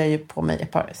då hade jag ju på mig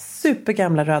ett par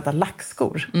supergamla röda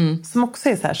lackskor. Som också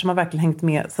är så här, som har verkligen hängt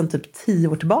med sedan typ 10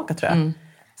 år tillbaka tror jag.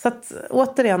 Så att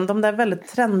återigen, de där väldigt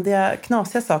trendiga,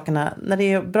 knasiga sakerna, när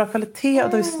det är bra kvalitet och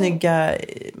det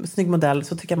är snygg modell,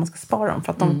 så tycker jag man ska spara dem.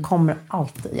 För att de kommer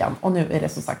alltid igen. Och nu är det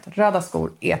som sagt, röda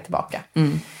skor är tillbaka.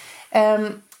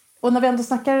 Och när vi ändå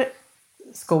snackar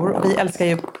skor, och vi älskar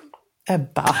ju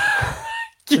Ebba.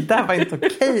 Det där var inte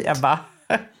okej, Ebba.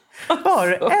 Vad har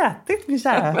du ätit, min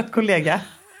kära kollega?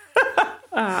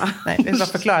 Nej, det var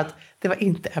förklarat. Det var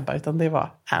inte Ebba, utan det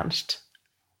var Ernst.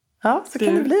 Ja, så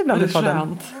kan det bli ibland i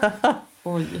podden.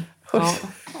 Oj. Ja.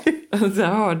 Det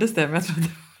hördes det, men jag tror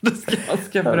att det hördes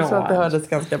ganska bra. Jag tror att det hördes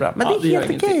ganska bra. Men det är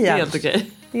helt okej. Det är helt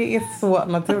okej. Det är så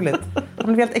naturligt. Man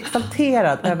blir helt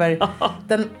exalterad över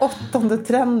den 8:e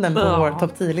trenden på vår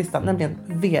topp 10-lista, nämligen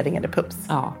V-ringade pumps.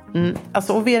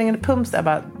 Alltså, och V-ringade pumps är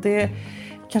bara, det är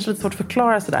kanske lite svårt att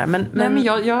förklara sådär. Men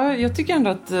jag tycker ändå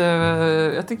att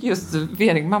jag tycker just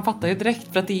V-ring, man fattar ju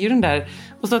direkt, för att det är ju den där,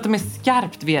 och så att de är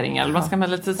skarpt V-ringar, man ska med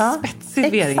lite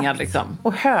spetsig V-ringar liksom.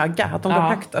 Och höga, att de går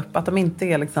högt upp, att de inte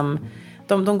är liksom,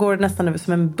 de går nästan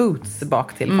som en boots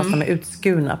bak till, fast de är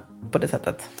utskurna på det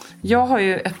sättet. Jag har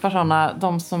ju ett par sådana,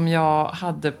 de som jag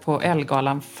hade på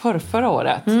Elgalan förra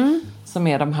året. Som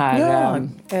är de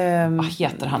här, vad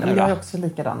heter han nu då? Jag är också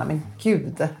likadana, men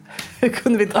gud, hur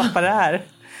kunde vi tappa det här?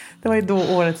 Det var ju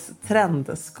då årets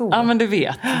trendskor. Ja, men du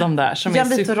vet, de där som är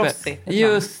super. Rossi.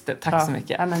 Just det, tack så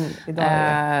mycket. Ja, men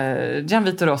idag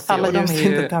Gianvito Rossi. Alla ljus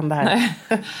inte tända här.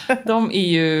 De är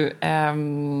ju, det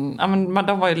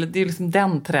är liksom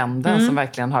den trenden som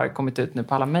verkligen har kommit ut nu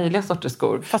på alla möjliga sorters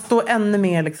skor. Fast då ännu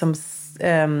mer liksom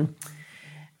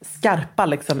skarpa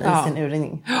liksom i sin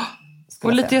urringning.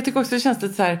 Och lite, jag tycker också det känns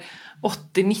lite så här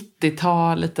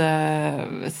 80-90-tal, lite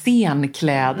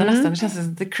scenkläder nästan. Det känns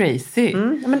lite crazy.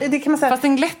 Men det kan man säga. Fast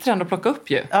en lätt trend att plocka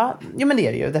upp ju. Ja, men det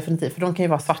är det ju definitivt. För de kan ju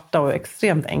vara svarta och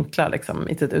extremt enkla liksom,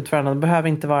 i sitt utförande. De behöver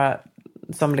inte vara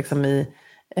som liksom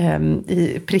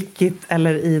i prickigt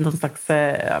eller i någon slags...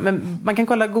 men man kan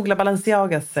googla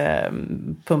Balenciagas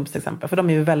pumps till exempel. För de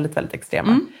är ju väldigt, väldigt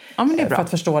extrema. Ja, men det är bra. För att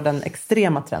förstå den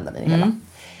extrema trenden i det hela.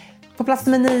 På plats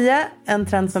nummer 9, en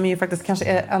trend som ju faktiskt kanske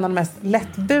är en av de mest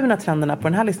lättburna trenderna på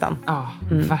den här listan. Ja,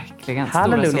 verkligen.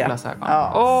 Halleluja. Stora solglasögon.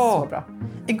 Ja, så bra.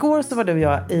 Igår så var du och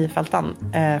jag i Faltan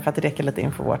för att reka lite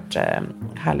inför vårt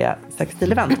härliga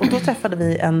sexstil-event. Och då träffade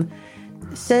vi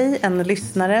en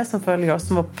lyssnare som följer oss,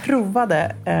 som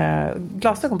provade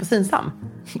glasögon på Synsam.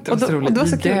 Det var så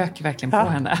roligt. Vi dök verkligen på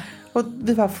henne. Och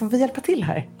vi bara, får vi hjälpa till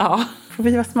här? Ja. Får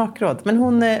vi vara smakråd? Men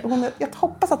hon, jag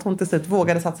hoppas att hon till slut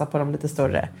vågade satsa på de lite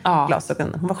större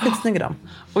glasögonen. Hon var skitsnygg i dem.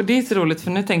 Och det är så roligt,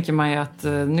 för nu tänker man ju att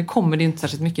nu kommer det inte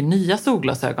särskilt mycket nya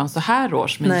solglasögon så här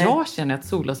års. Men jag känner att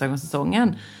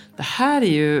solglasögonsäsongen, det här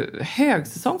är ju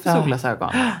högsäsong för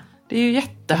solglasögon. Det är ju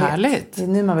jättehärligt. Det är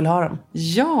nu man vill ha dem.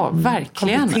 Ja,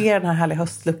 verkligen. Komplettera den här härliga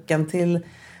höstluckan till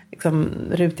liksom,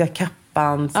 rutiga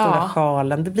kappan, stora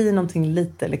sjalen. Det blir någonting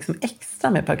lite liksom, extra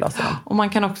med per glasögon. Och man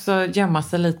kan också gömma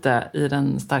sig lite i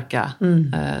den starka,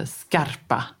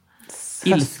 skarpa,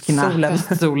 ilskna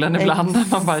höstsolen ibland. När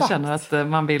man bara känner att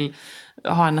man vill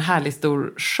ha en härlig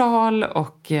stor sjal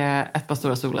och ett par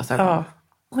stora solglasögon. Ja.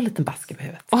 Och en liten baske på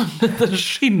huvudet. Och en liten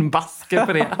skinnbaske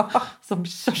på det. Som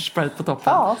körsbäret på toppen.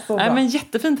 Ja, så bra. Men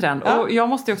jättefin trend. Ja. Och jag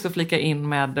måste ju också flika in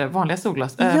med vanliga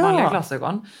vanliga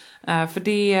glasögon. För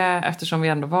det, eftersom vi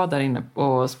ändå var där inne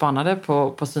och spanade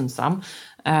på Synsam.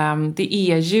 Det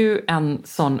är ju en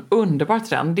sån underbar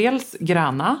trend. Dels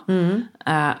gröna,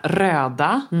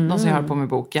 röda, de som jag har på med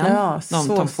boken. Ja, de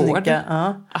så Tom Ford.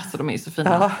 Ja. Alltså de är så fina.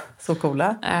 Ja, så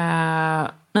coola.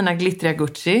 Mina glittriga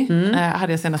Gucci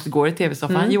hade jag senast igår i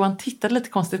tv-soffan. Johan tittade lite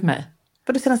konstigt på mig.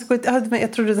 På det senaste,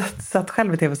 jag trodde du satt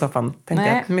själv i tv-soffan.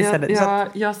 Nej,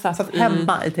 jag satt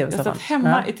hemma i tv-soffan. Jag satt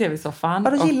hemma i tv-soffan.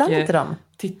 Vadå, gillade inte dem?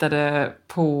 Tittade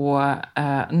på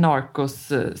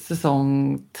Narcos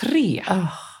säsong 3.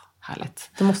 Härligt.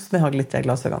 Då måste man ha glittriga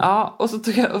glasögon. Ja, och så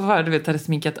tog jag hade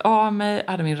sminkat av mig,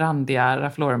 hade min randiga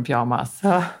Ralph Lauren pyjamas.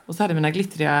 Ja. Och så hade mina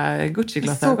glittriga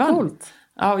Gucci-glasögon. Så coolt.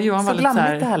 Ja, och Johan så var lite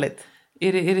glammigt och härligt.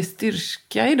 Är det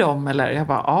styrka i dem? Eller jag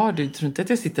bara, du tror inte att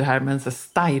jag sitter här med en sån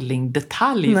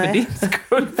styling-detalj för din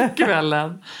skull på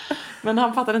kvällen. Men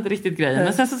han fattade inte riktigt grejen.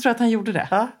 Men sen så tror jag att han gjorde det.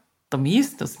 Ja. De är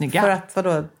just så snygga. För att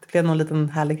vadå? Det blev någon liten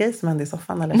härlig grej som hände i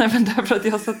soffan, eller? Nej, men därför att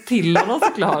jag sa till honom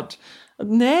såklart.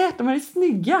 Nej, de här är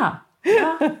snygga.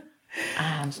 Ja.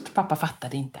 Ernst, pappa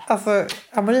fattade inte. Alltså,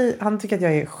 Amori, han tycker att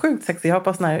jag är sjukt sexig. Jag har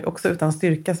på sån här också utan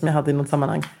styrka som jag hade i något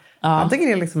sammanhang. Ja. Han tycker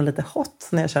det är liksom lite hot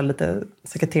när jag kör lite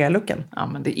sekreterarlucken. Ja,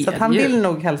 men det är så att han vill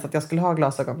nog helst att jag skulle ha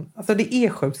glasögon. Alltså det är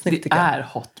sjukt snyggt, tycker jag. Det är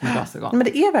hot med glasögon. Men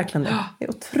det är verkligen det. Det är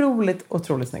otroligt,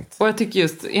 otroligt snyggt. Och jag tycker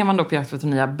just, är man då på jakt för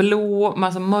nya blå,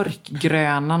 alltså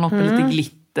mörkgröna, något med lite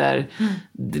glitter.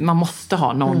 Man måste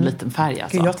ha någon liten färg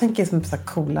alltså. Gud, jag tänker som så här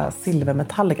coola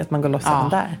silvermetallic, att man går loss även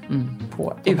där.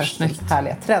 På höstens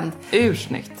härliga trend.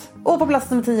 Ursnyggt. Och på plats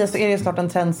nummer 10 så är det snart en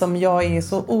trend som jag är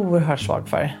så oerhört svag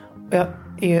för. Och jag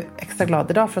är extra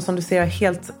glad idag för som du ser jag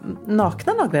helt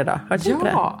nakna naglar idag. Har du tänkt på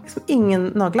det? Liksom ingen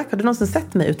nagellack. Har du någonsin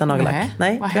sett mig utan nagellack?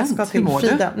 Nej. Vad jag ska till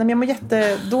Frida. Nej, men jag mår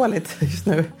jättedåligt just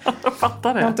nu. Jag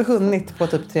fattar det. Jag har inte hunnit på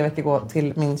typ 3 veckor gå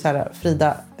till min kära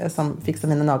Frida som fixar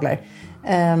mina naglar.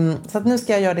 Så att nu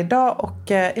ska jag göra det idag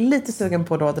och är lite sugen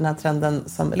på då den här trenden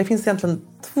eller det finns egentligen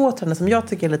 2 trender som jag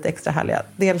tycker är lite extra härliga.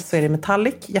 Dels så är det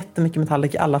metallic, jättemycket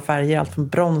metallic i alla färger, allt från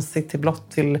bronsigt till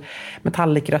blått till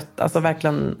metallicrött, alltså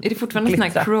verkligen. Är det fortfarande sån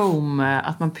här chrome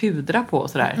att man pudrar på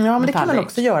sådär? Ja, men metallic. Det kan man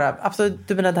också göra. Absolut,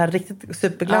 du menar det här riktigt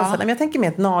superglansade. Men jag tänker med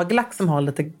ett nagellack som har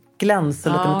lite gläns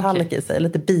och lite metallic i sig,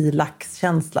 lite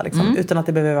bilaxkänsla liksom, utan att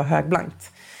det behöver vara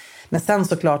högblankt. Men sen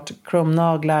såklart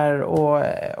chrome-naglar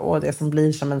och det som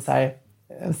blir som en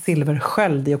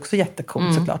silversköld är också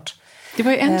jättekult såklart. Det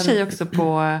var ju en tjej också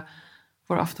på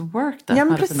vår after work där. Ja,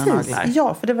 men precis.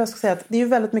 Ja, för det var jag skulle säga att det är ju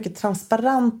väldigt mycket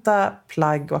transparenta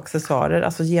plagg och accessoarer.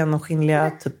 Alltså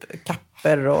genomskinliga typ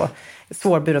kapper och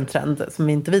svårburen trend som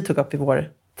inte vi tog upp i vår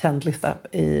trendlista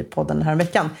i podden här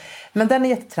veckan. Men den är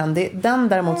jättetrendig. Den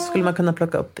däremot skulle man kunna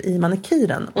plocka upp i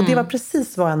manikyren. Och det var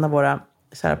precis vad en av våra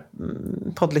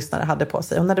poddlyssnare hade på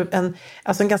sig. Hon hade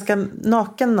en ganska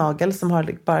naken nagel som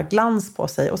har bara glans på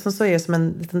sig. Och sen så är det som en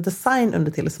liten design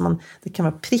under till. Så det kan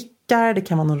vara prickar, det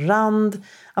kan vara någon rand.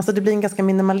 Alltså det blir en ganska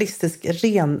minimalistisk,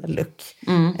 ren look.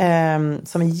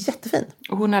 Som är jättefin.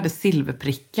 Och hon hade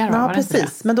silverprickar, va? Ja,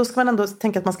 precis. Men då ska man ändå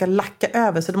tänka att man ska lacka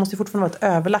över. Så det måste ju fortfarande vara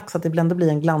ett överlack så att det ändå blir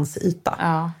en glansyta.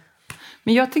 Ja.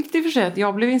 Men jag tyckte i och för sig att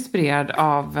jag blev inspirerad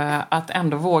av att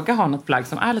ändå våga ha något plagg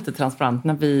som är lite transparent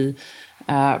när vi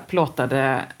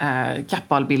plåtade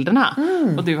kappalbilderna.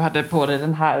 Och du hade på dig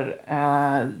den här,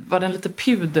 var den lite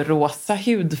puderrosa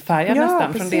hudfärgad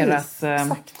nästan från deras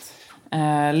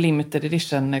limited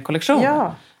edition-kollektion.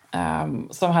 Ja.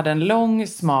 Som hade en lång,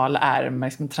 smal ärm med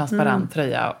liksom en transparent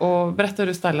tröja. Och berätta hur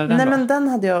du stylade den. Nej, då. Men den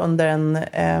hade jag under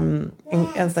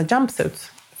en sån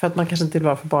jumpsuit. För att man kanske inte vill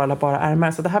vara för bara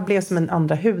ärmar. Så det här blev som en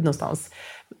andra hud någonstans.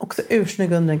 Också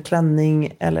ursnygg under en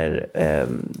klänning. Eller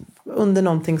under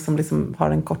någonting som liksom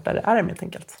har en kortare ärm helt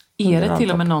enkelt. Är det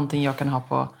till och med någonting jag kan ha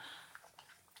på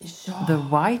The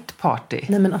White Party?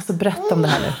 Nej, men alltså berätta om det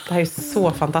här nu. Det här är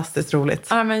så fantastiskt roligt.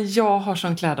 Ja, men jag har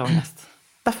sån klädångest.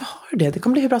 Varför har du det? Det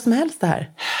kommer bli hur bra som helst det här.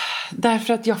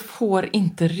 Därför att jag får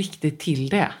inte riktigt till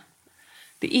det.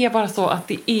 Det är bara så att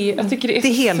det är... Jag tycker det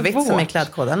är helvitt svårt. Som är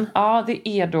klädkoden. Ja, det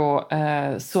är då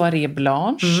soirée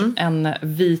blanche. En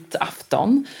vit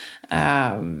afton.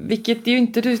 Vilket ju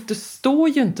inte... Det står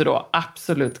ju inte då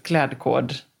absolut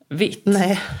klädkod vitt.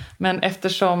 Nej. Men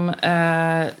eftersom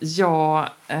jag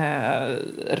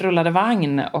rullade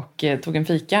vagn och tog en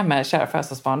fika med kära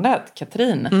födelsedagsbarnet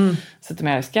Katrin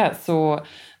Zettermeriska, så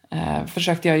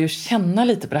försökte jag ju känna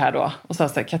lite på det här då. Och sa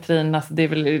så här, Katrin, alltså, det är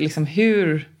väl liksom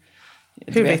hur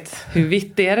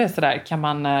vitt är det sådär? Kan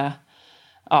man...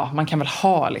 ja, man kan väl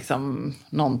ha liksom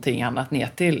någonting annat ner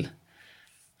till.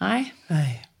 Nej.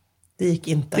 Det gick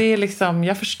inte. Det är liksom,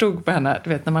 jag förstod på henne, du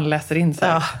vet när man läser in så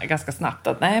här ganska snabbt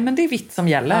att nej, men det är vitt som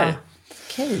gäller. Ja.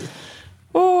 Okej.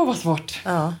 Vad svårt.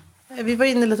 Ja. Vi var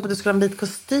inne lite på att du skulle ha en vit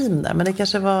kostym där, men det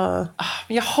kanske var...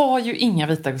 Jag har ju inga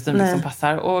vita kostymer som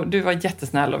passar. Och du var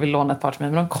jättesnäll och vill låna ett par till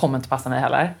mig, men de kommer inte passa mig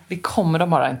heller. Det kommer de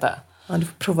bara inte. Ja, du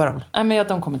får prova dem. Nej, men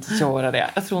de kommer inte göra det.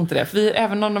 Jag tror inte det. För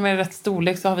även om de är rätt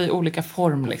storlek så har vi olika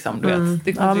form liksom. Du vet.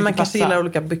 Det Ja, man kanske gillar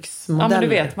olika byxmodeller. Ja, men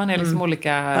du vet, man är liksom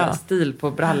olika stil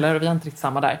på brallor och vi har inte riktigt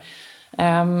samma där.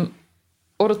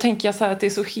 Och då tänker jag så här att det är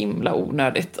så himla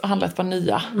onödigt att handla ett par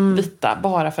nya vita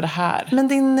bara för det här.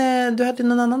 Men du hade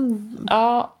någon annan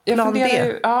plan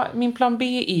B? Min plan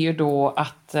B är ju då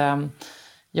att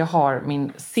jag har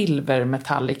min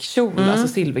silvermetallic kjol, alltså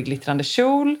silverglittrande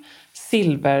kjol,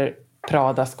 silver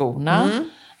Prada-skorna,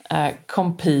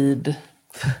 Compede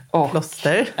och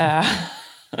plåster.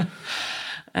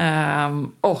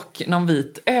 Och någon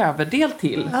vit överdel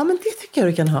till. Ja, men det tycker jag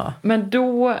du kan ha. Men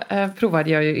då provade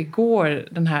jag ju igår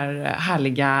den här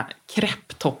härliga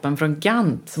krepptoppen från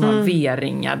Gant som har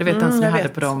V-ringar. Du vet den som jag hade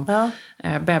på de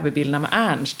babybilderna med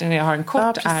Ernst. Jag har en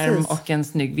kort ärm och en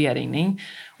snygg V-ringning.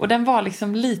 Och den var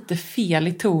liksom lite fel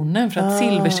i tonen för att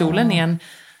silverkjolen är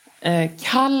en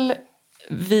kall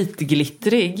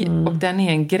vitglittrig och den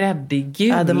är en gräddig gul.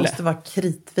 Ja, det måste vara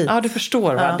kritvit. Ja, du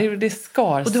förstår va? Det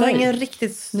skar sig. Och du har ingen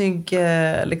riktigt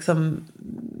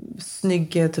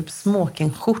snygg typ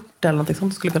smokingskjorta eller någonting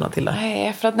sånt du skulle kunna ha till det.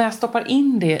 Nej, för att när jag stoppar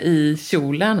in det i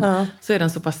kjolen så är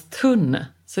den så pass tunn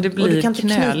så det blir knöligt. Och du kan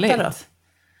inte knyta då?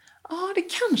 Ja, det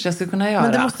kanske jag skulle kunna göra.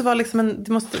 Men det måste vara det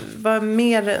måste vara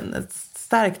mer ett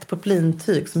starkt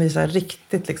poplintyg som är så här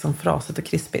riktigt liksom frasigt och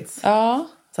krispigt. Ja.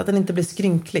 Så att den inte blir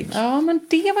skrynklig. Ja, men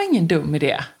det var ingen dum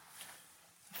idé.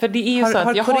 För det är ju så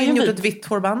att jag har Corinne gjort ett vitt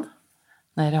hårband?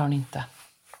 Nej, det har hon inte.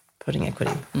 Får ringa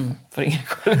Corinne. Får ringa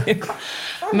Corinne.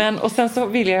 Men, och sen så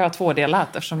vill jag ha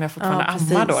tvådelat eftersom jag fortfarande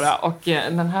ammar då. Och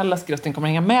den här laskrutten kommer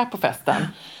hänga med på festen.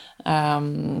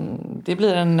 Det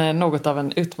blir något av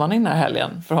en utmaning den här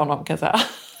helgen för honom kan jag säga.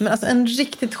 Men alltså en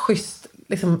riktigt schysst,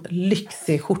 liksom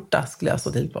lyxig skjorta skulle jag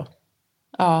stå till på.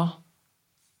 Ja.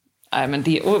 Nej, men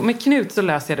och med knut så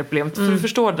löser jag det problemet. För du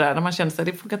förstår det där när man känner sig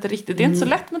det funkar inte riktigt. Det är inte så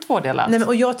lätt med tvådelat. Nej, men,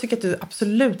 och jag tycker att du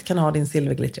absolut kan ha din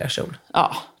silverglittriga kjol.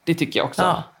 Ja, det tycker jag också.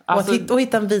 Ja. Och att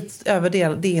hitta en vit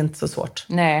överdel, det är inte så svårt.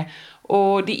 Nej,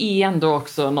 och det är ändå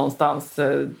också någonstans,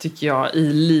 tycker jag,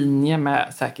 i linje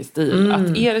med säker stil.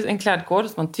 Att är det en klädkod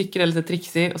som man tycker är lite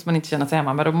trixig och som man inte känner sig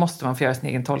hemma med, då måste man få göra sin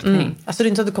egen tolkning. Alltså det är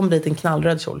inte så att du kommer dit i en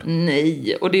knallröd kjol?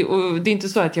 Nej, och det är inte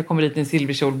så att jag kommer dit i en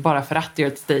silverkjol bara för att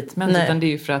göra ett statement. Nej. Utan det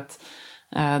är ju för att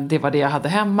det var det jag hade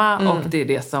hemma och det är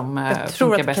det som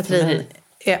funkar bäst för mig. Jag tror att Katrin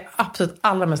är absolut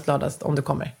allra mest gladast om du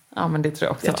kommer. Ja, men det tror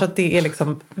jag också. Jag tror att det är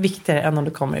liksom viktigare än om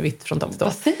du kommer i vitt från topp.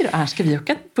 Vad säger du, Ernst? Ska vi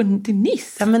åka till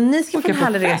Nice? Ja, men ni ska få en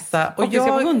härlig resa. Och vi ska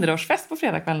på 100-årsfest på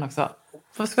fredagskvällen också.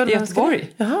 Vad ska du? I Göteborg.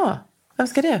 Jaha, vem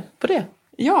ska det? På det?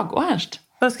 Jag och Ernst.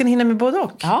 Vad ska ni hinna med både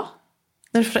och? Ja.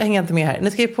 Nu hänger jag inte med här.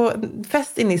 Ni ska ju på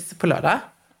fest i Nice på lördag.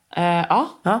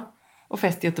 Ja. Och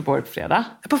fest i Göteborg på fredag.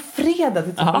 På fredag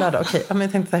till på lördag? Okej, men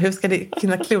jag tänkte så här, hur ska ni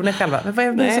kunna klona själva? Men vad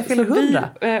är det som fyller 100?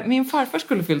 Min farfar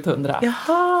skulle fyllt 100.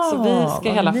 Jaha, så vi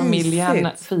ska hela familjen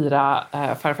mysigt. fira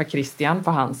farfar Christian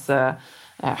på hans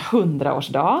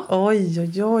 100-årsdag. Oj.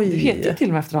 Du heter ju till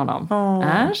och med efter honom.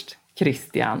 Ernst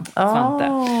Christian Svante.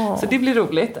 Så det blir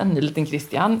roligt, en ny liten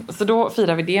Christian. Så då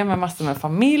firar vi det med massor med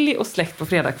familj och släkt på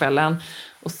fredagskvällen.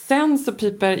 Och sen så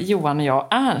piper Johan och jag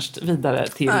Ernst vidare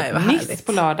till Nice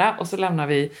på lördag. Och så lämnar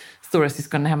vi stora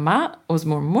syskon hemma hos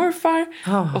mormor och morfar.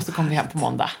 Och så kommer vi hem på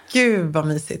måndag. Gud vad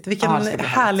mysigt. Vilken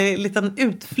härlig liten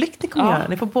utflykt ni kommer göra.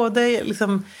 Ni får både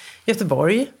liksom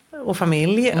Göteborg och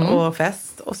familj och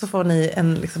fest. Och så får ni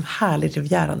en liksom härlig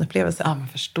Rivieran-upplevelse. Ja, men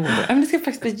förstår du. Men det ska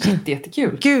faktiskt bli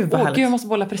jättekul. Gud vad härligt. Gud, jag måste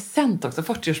bolla present också.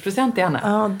 40-årspresent till henne.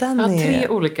 Ja, jag har 3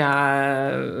 olika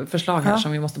förslag här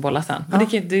som vi måste bolla sen. Men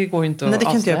det går ju inte att Nej, det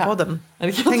kan inte avslöja. göra podden.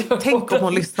 Tänk om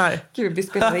hon lyssnar. Gud, vi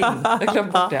spelar in. Jag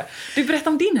glömde bort det. Du, berätta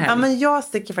om din helg. Ja, men jag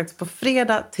sticker faktiskt på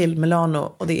fredag till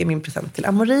Milano. Och det är min present till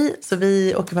Amaury. Så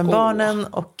vi åker med barnen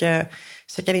och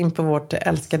checkar in på vårt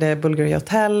älskade Bulgaria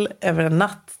Hotel över en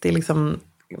natt. Det är liksom,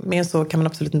 mer så kan man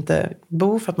absolut inte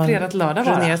bo för att man fredag till lördag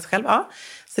ruinerar sig själv. Ja.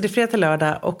 Så det är fredag till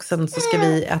lördag och sen så ska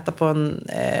vi äta på en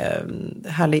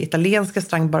härlig italiensk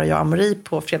restaurang, bara jag och Amaury,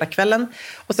 på fredagskvällen.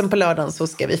 Och sen på lördagen så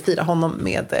ska vi fira honom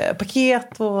med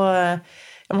paket och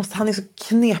han är så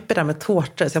knepig där med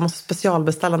tårtor så jag måste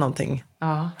specialbeställa någonting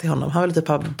till honom. Han vill typ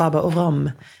ha baba och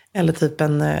ram eller typ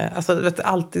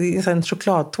en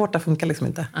chokladtårta funkar liksom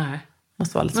inte. Nej.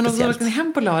 Måste vara lite Men då speciellt. åker ni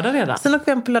hem på lördag redan? Sen åker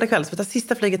vi hem på lördag kväll, så vi tar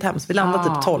sista flyget hem. Så vi landar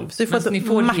typ 12. Så vi får men ett ni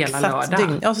får hela maxat lördag.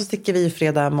 dygn. Ja, så sticker vi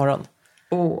fredag morgon.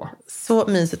 Så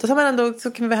mysigt. Och så, men ändå,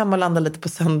 så kan vi hem och landa lite på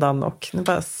söndagen. Och nu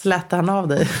bara slätar han av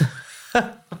dig.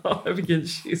 Vilken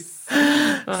kyss.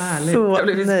 Vad härligt. Så jag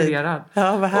blev inspirerad.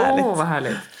 Ja, vad härligt. Vad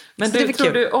härligt. Men så du,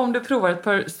 tror du, om du provar ett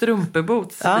par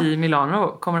strumpeboots i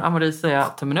Milano, kommer Amaury säga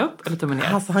tummen upp eller tummen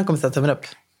ner? Alltså, han kommer säga tummen upp.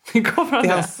 Kommer han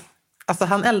det? Alltså,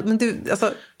 men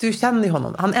du känner ju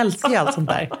honom. Han älskar ju allt sånt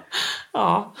där.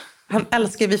 Ja. Han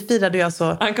älskar, vi firade ju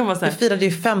alltså, vi firade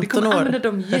ju 15 år. Vi kommer använda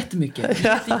dem jättemycket.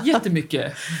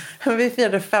 Jättemycket. Vi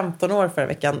firade 15 år förra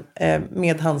veckan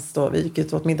med hans då, vi gick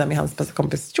ut åt middag med hans bästa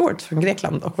kompis George från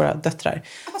Grekland och våra döttrar.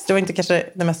 Så det var inte kanske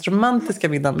den mest romantiska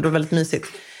middagen, men det var väldigt mysigt.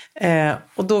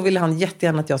 Och då ville han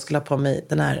jättegärna att jag skulle ha på mig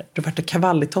den här Roberto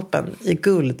Cavalli-toppen i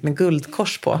guld med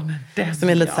guldkors på. Som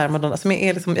är lite så här Madonna, som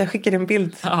är liksom, jag skickade en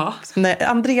bild. När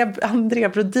Andrea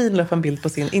Brodin la upp en bild på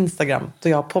sin Instagram då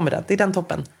jag har på mig den. Det är den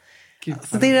toppen.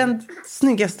 Så det är den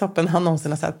snyggaste toppen han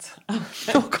någonsin har sett.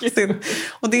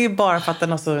 Och det är bara för att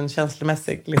den har så en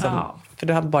känslomässig liksom, för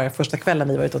det hade bara första kvällen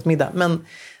vi var ute åt middag. Men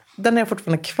den är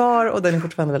fortfarande kvar och den är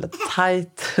fortfarande väldigt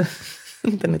tight.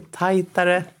 Den är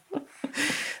tajtare.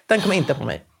 Den kommer inte på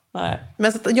mig. Nej.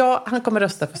 Men så att, han kommer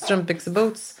rösta för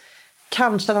strumpbyxeboots.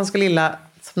 Kanske att han skulle gilla,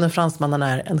 som den fransmannen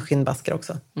är, en skinnbasker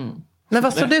också. Men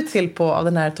vad står du till på av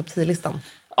den här topp 10-listan?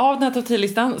 Av den här topp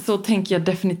 10-listan så tänker jag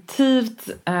definitivt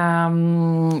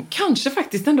kanske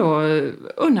faktiskt ändå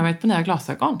unna mig på nya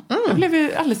glasögon. Jag blev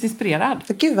ju alldeles inspirerad.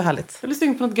 Gud vad härligt. Jag blev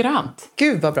sugen på något grönt.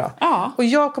 Gud vad bra. Ja. Och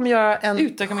jag kommer göra en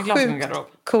sjukt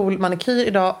cool manikyr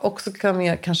idag. Och så kan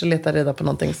jag kanske leta reda på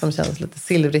någonting som känns lite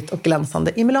silvrigt och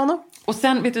glänsande i Milano. Och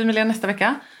sen, vet du Emilia, nästa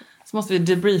vecka så måste vi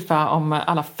debriefa om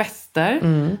alla fester.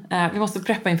 Vi måste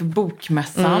preppa inför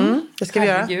bokmässan. Det ska vi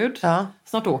göra. Herregud. Ja.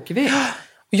 Snart åker vi.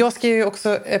 Jag ska ju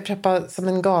också preppa som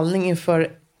en galning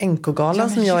inför NK-galan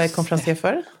som jag är konferencier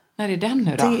för. När är den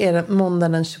nu då? Det är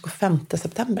måndagen den 25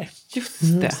 september. Just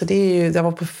det. Så det är ju, jag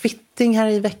var på fitting här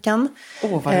i veckan.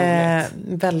 Vad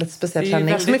roligt. Väldigt speciell klänning.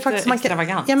 Det är väldigt faktiskt,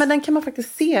 extravagant. Ja, men den kan man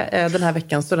faktiskt se den här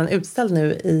veckan. Så den är utställd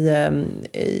nu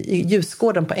i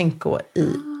Ljusgården på NK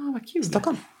i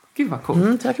Stockholm. Gud vad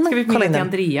coolt. Ska vi kolla in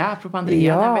Andrea, apropå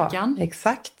Andrea den här veckan?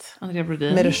 Exakt. Andrea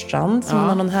Brodin. Med Rörstrand som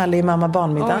har någon härlig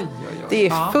mamma-barnmiddag. Det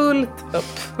är fullt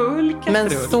upp. Men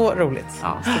så roligt.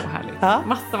 Ja, så härligt.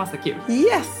 Massa kul.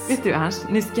 Yes! Vet du Ernst,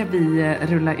 nu ska vi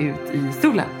rulla ut i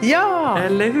solen. Ja!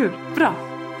 Eller hur? Bra.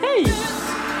 Hej!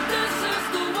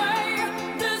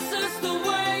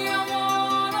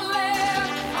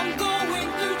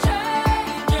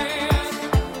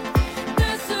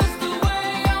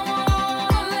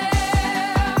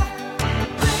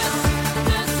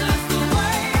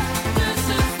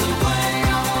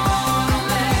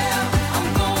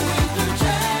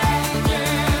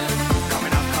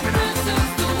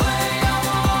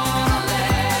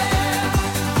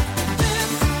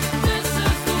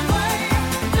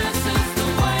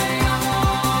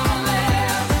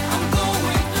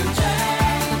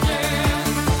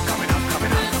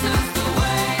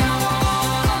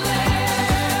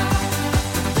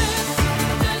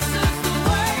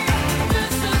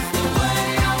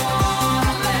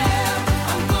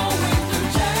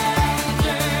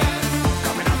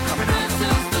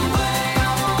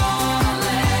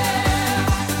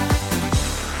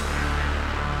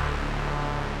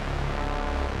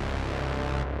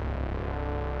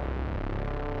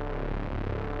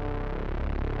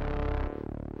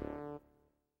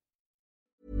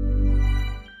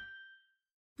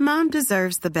 Mom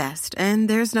deserves the best, and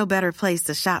there's no better place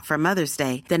to shop for Mother's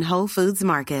Day than Whole Foods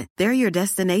Market. They're your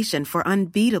destination for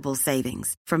unbeatable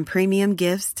savings, from premium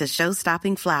gifts to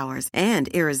show-stopping flowers and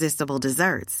irresistible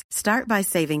desserts. Start by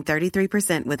saving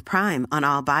 33% with Prime on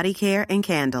all body care and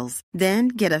candles. Then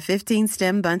get a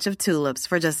 15-stem bunch of tulips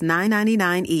for just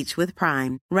 $9.99 each with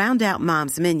Prime. Round out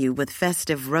Mom's menu with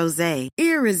festive rosé,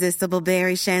 irresistible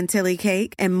berry chantilly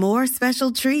cake, and more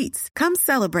special treats. Come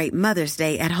celebrate Mother's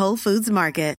Day at Whole Foods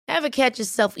Market. Ever catch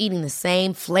yourself eating the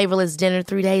same flavorless dinner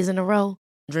 3 days in a row?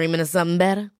 Dreaming of something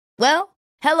better? Well,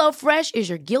 HelloFresh is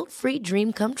your guilt-free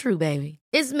dream come true, baby.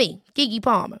 It's me, Keke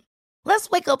Palmer. Let's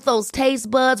wake up those taste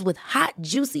buds with hot,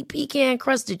 juicy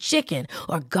pecan-crusted chicken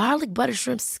or garlic butter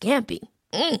shrimp scampi.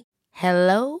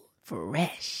 Hello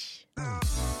Fresh.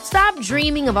 Stop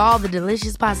dreaming of all the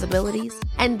delicious possibilities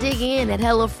and dig in at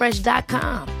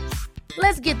HelloFresh.com.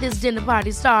 Let's get this dinner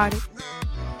party started.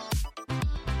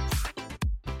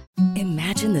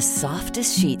 Imagine the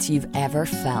softest sheets you've ever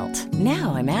felt.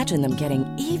 Now imagine them getting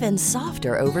even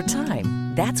softer over time.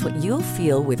 That's what you'll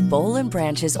feel with Boll &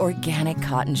 Branch's organic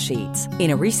cotton sheets.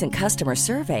 In a recent customer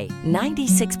survey,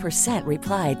 96%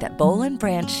 replied that Boll &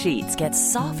 Branch sheets get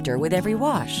softer with every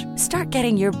wash. Start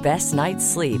getting your best night's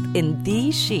sleep in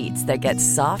these sheets that get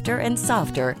softer and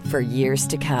softer for years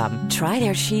to come. Try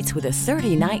their sheets with a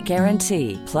 30-night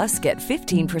guarantee. Plus, get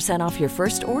 15% off your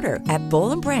first order at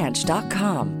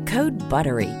bollandbranch.com. Code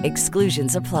BUTTERY.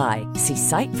 Exclusions apply. See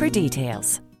site for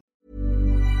details.